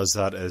band that does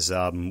that is,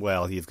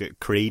 you've got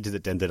Creed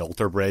that then did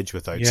Alter Bridge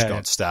without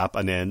Scott Stapp,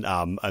 and then,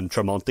 and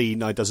Tremonti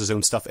now does his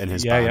own stuff in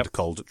his band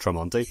called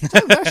Tremonti. It's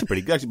actually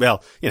pretty good.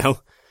 Well,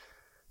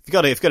 if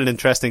you've got an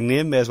interesting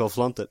name, may as well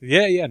flaunt it.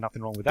 Yeah,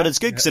 nothing wrong with that. But it's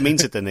good because it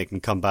means that then they can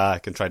come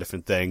back and try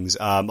different things.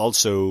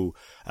 Also,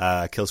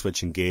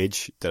 Killswitch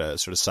Engage did a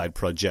sort of side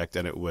project,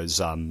 and it was,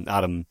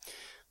 Adam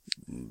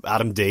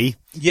D.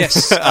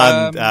 Yes.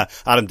 and,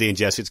 Adam D and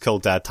Jesse, it's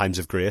called, Times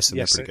of Grace, and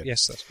yes, they're pretty good.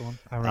 Yes, that's the one.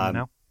 I remember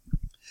now.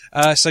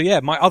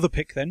 My other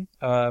pick then,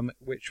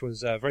 which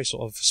was a very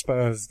sort of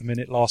spur of the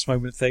minute, last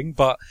moment thing,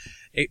 but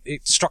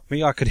it struck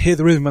me. I could hear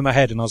the rhythm in my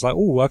head, and I was like,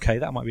 "Oh, okay,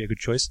 that might be a good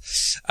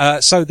choice."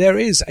 So there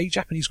is a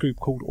Japanese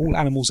group called All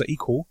Animals Are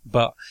Equal,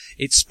 but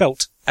it's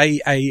spelt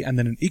AA and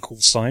then an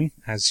equals sign,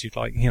 as you'd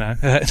like,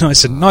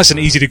 nice and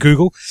easy to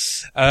Google.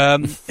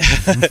 But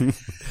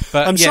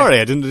I'm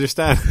sorry, I didn't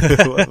understand.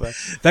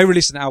 They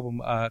released an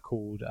album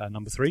called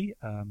Number 3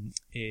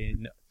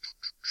 in.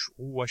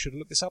 I should have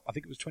looked this up. I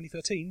think it was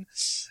 2013.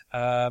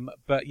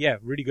 But yeah,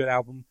 really good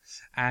album.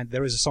 And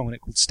there is a song on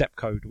it called Step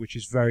Code, which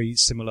is very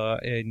similar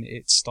in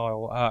its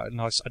style.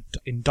 Nice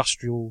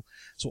industrial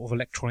sort of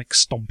electronic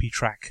stompy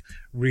track.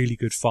 Really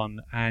good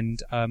fun.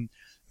 And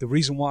the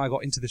reason why I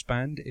got into this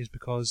band is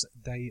because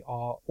they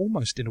are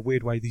almost, in a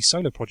weird way, the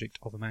solo project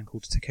of a man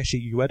called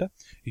Takeshi Ueda,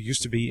 who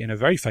used to be in a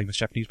very famous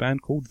Japanese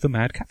band called the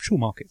Mad Capsule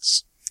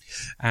Markets.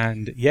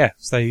 And he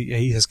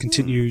has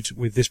continued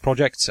with this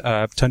project,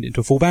 turned it into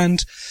a full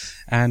band,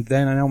 and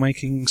then are now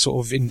making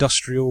sort of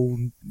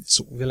industrial,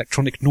 sort of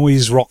electronic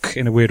noise rock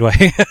in a weird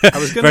way. I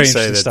was going to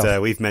say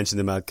that we've mentioned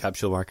the Mad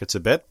Capsule Markets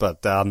a bit,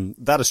 but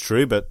that is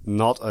true, but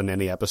not on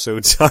any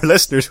episodes our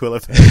listeners will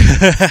have.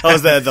 That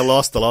was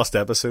the lost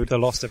episode. The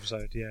lost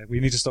episode, yeah.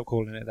 We need to stop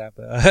calling it that,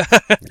 but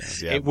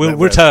it will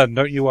return,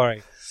 don't you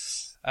worry.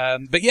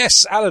 But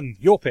yes, Alan,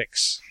 your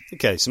picks.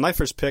 Okay, so my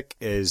first pick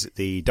is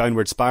the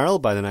Downward Spiral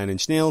by the Nine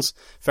Inch Nails.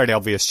 Fairly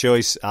obvious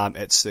choice.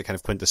 It's the kind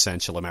of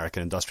quintessential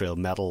American industrial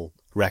metal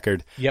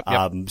record. Yep.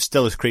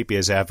 Still as creepy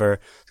as ever.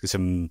 It's got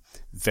some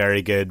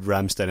very good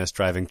Rammstein-esque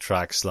driving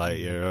tracks like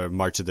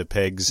March of the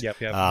Pigs. Yep.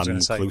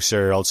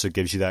 Closer also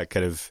gives you that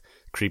kind of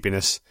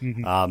creepiness.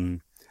 Mm-hmm.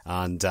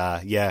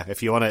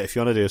 If you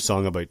wanna do a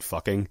song about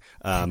fucking,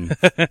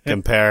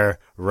 compare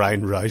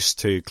Ryan Rouse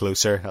to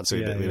Closer. That's a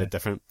bit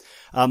different.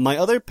 My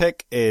other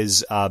pick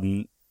is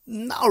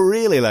not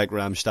really like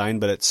Rammstein,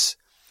 but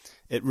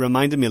it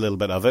reminded me a little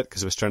bit of it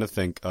because I was trying to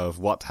think of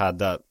what had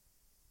that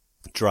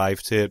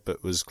drive to it,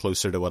 but was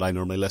closer to what I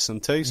normally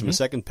listen to. So my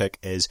second pick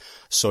is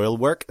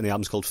Soilwork, and the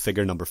album's called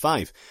Figure Number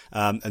 5.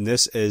 And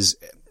this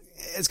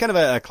it's kind of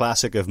a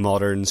classic of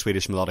modern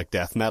Swedish melodic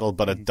death metal,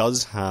 but it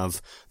does have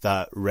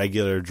that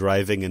regular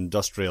driving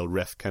industrial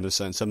riff kind of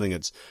sound, something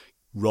that's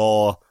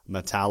raw,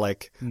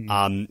 metallic,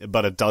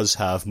 but it does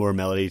have more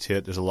melody to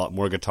it. There's a lot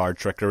more guitar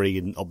trickery,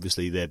 and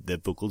obviously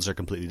the vocals are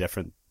completely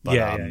different.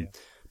 But,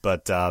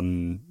 But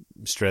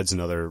Strid's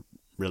another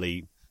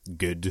really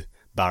good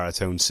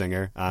baritone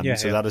singer,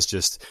 so that is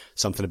just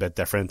something a bit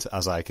different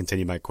as I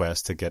continue my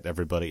quest to get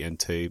everybody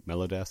into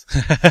Melodeath.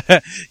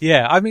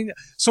 Yeah, I mean,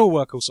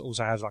 Soilwork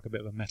also has like a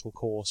bit of a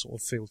metalcore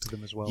sort of feel to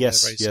them as well.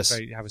 Yes.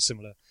 They have a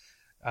similar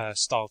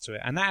style to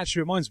it. And that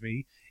actually reminds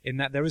me, in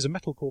that there is a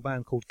metalcore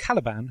band called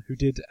Caliban who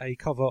did a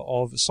cover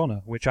of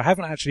Sonna, which I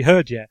haven't actually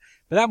heard yet,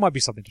 but that might be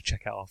something to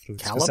check out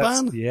afterwards.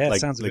 Caliban? Yeah, like,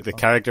 sounds like the fun.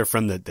 Character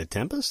from the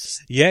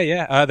Tempest?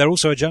 Yeah. They're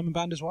also a German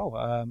band as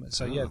well.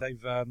 Yeah,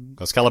 they've...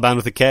 Because Caliban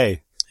with a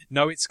K.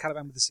 No, it's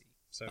Caliban with a C.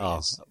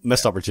 So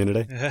missed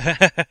opportunity.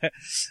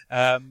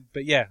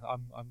 But yeah,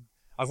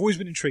 I've always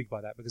been intrigued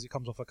by that because it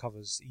comes off a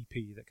covers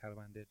EP that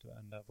Caliban did,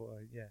 and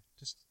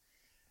just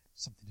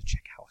something to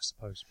check out, I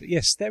suppose. But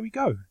yes, there we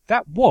go.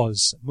 That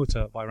was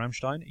Mutter by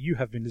Rammstein. You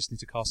have been listening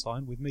to Cast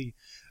Iron with me,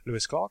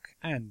 Lewis Clark,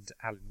 and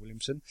Alan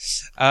Williamson.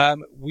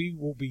 We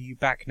will be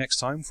back next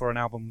time for an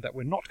album that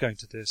we're not going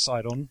to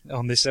decide on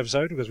this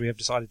episode because we have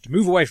decided to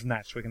move away from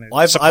that. So we're going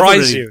to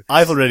surprise you.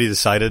 I've already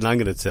decided, and I'm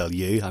going to tell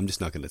you. I'm just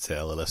not going to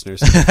tell the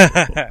listeners.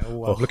 I'm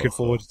looking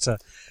forward to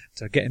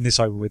getting this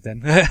over with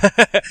then.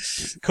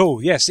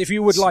 Cool. Yes. If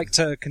you would like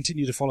to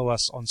continue to follow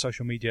us on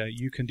social media,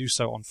 you can do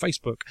so on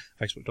Facebook,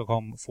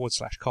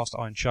 facebook.com/Cast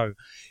Iron Show.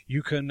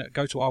 You can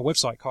go to our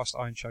website,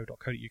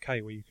 castironshow.co.uk,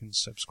 where you can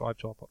subscribe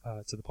to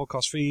the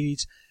podcast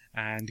feed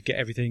and get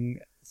everything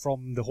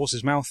from the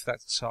horse's mouth.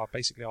 That's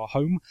basically our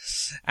home.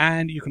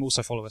 And you can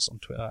also follow us on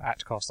Twitter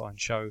at Cast Iron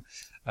Show.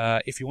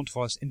 If you want to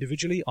follow us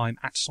individually, I'm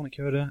at Sonic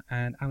Yoda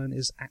and Alan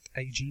is at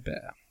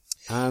AGBear.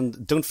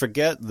 And don't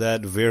forget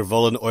that wir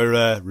wollen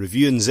eure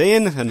Reviewen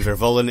sehen and wir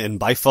wollen in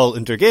Beifall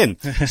untergehen.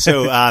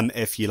 So,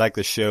 if you like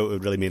this show, it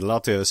would really mean a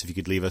lot to us if you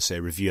could leave us a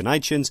review on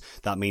iTunes.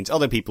 That means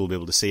other people will be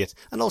able to see it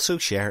and also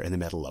share in the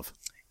metal love.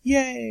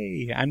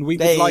 Yay! And we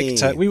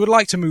would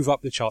like to move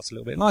up the charts a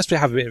little bit. Nice to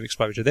have a bit of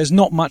exposure. There's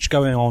not much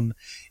going on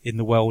in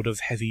the world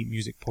of heavy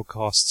music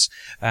podcasts,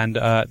 and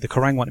the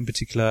Kerrang one in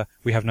particular,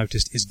 we have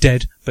noticed, is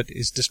dead. But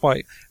it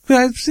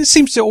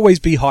seems to always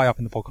be high up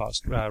in the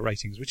podcast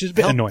ratings, which is a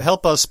bit annoying.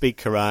 Help us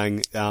speak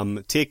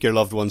Kerrang. Take your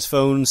loved ones'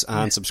 phones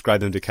and subscribe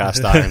them to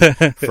Cast Iron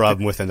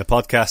from within the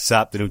podcasts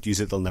app. They don't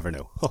use it; they'll never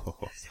know.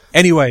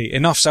 Anyway,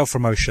 enough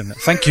self-promotion.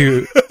 Thank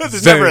you.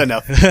 There's never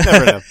enough.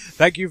 Never enough.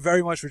 Thank you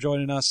very much for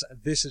joining us.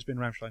 This has been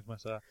Rammstein's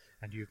Mutter,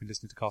 and you've been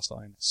listening to Cast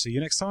Iron. See you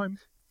next time.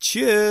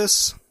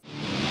 Cheers.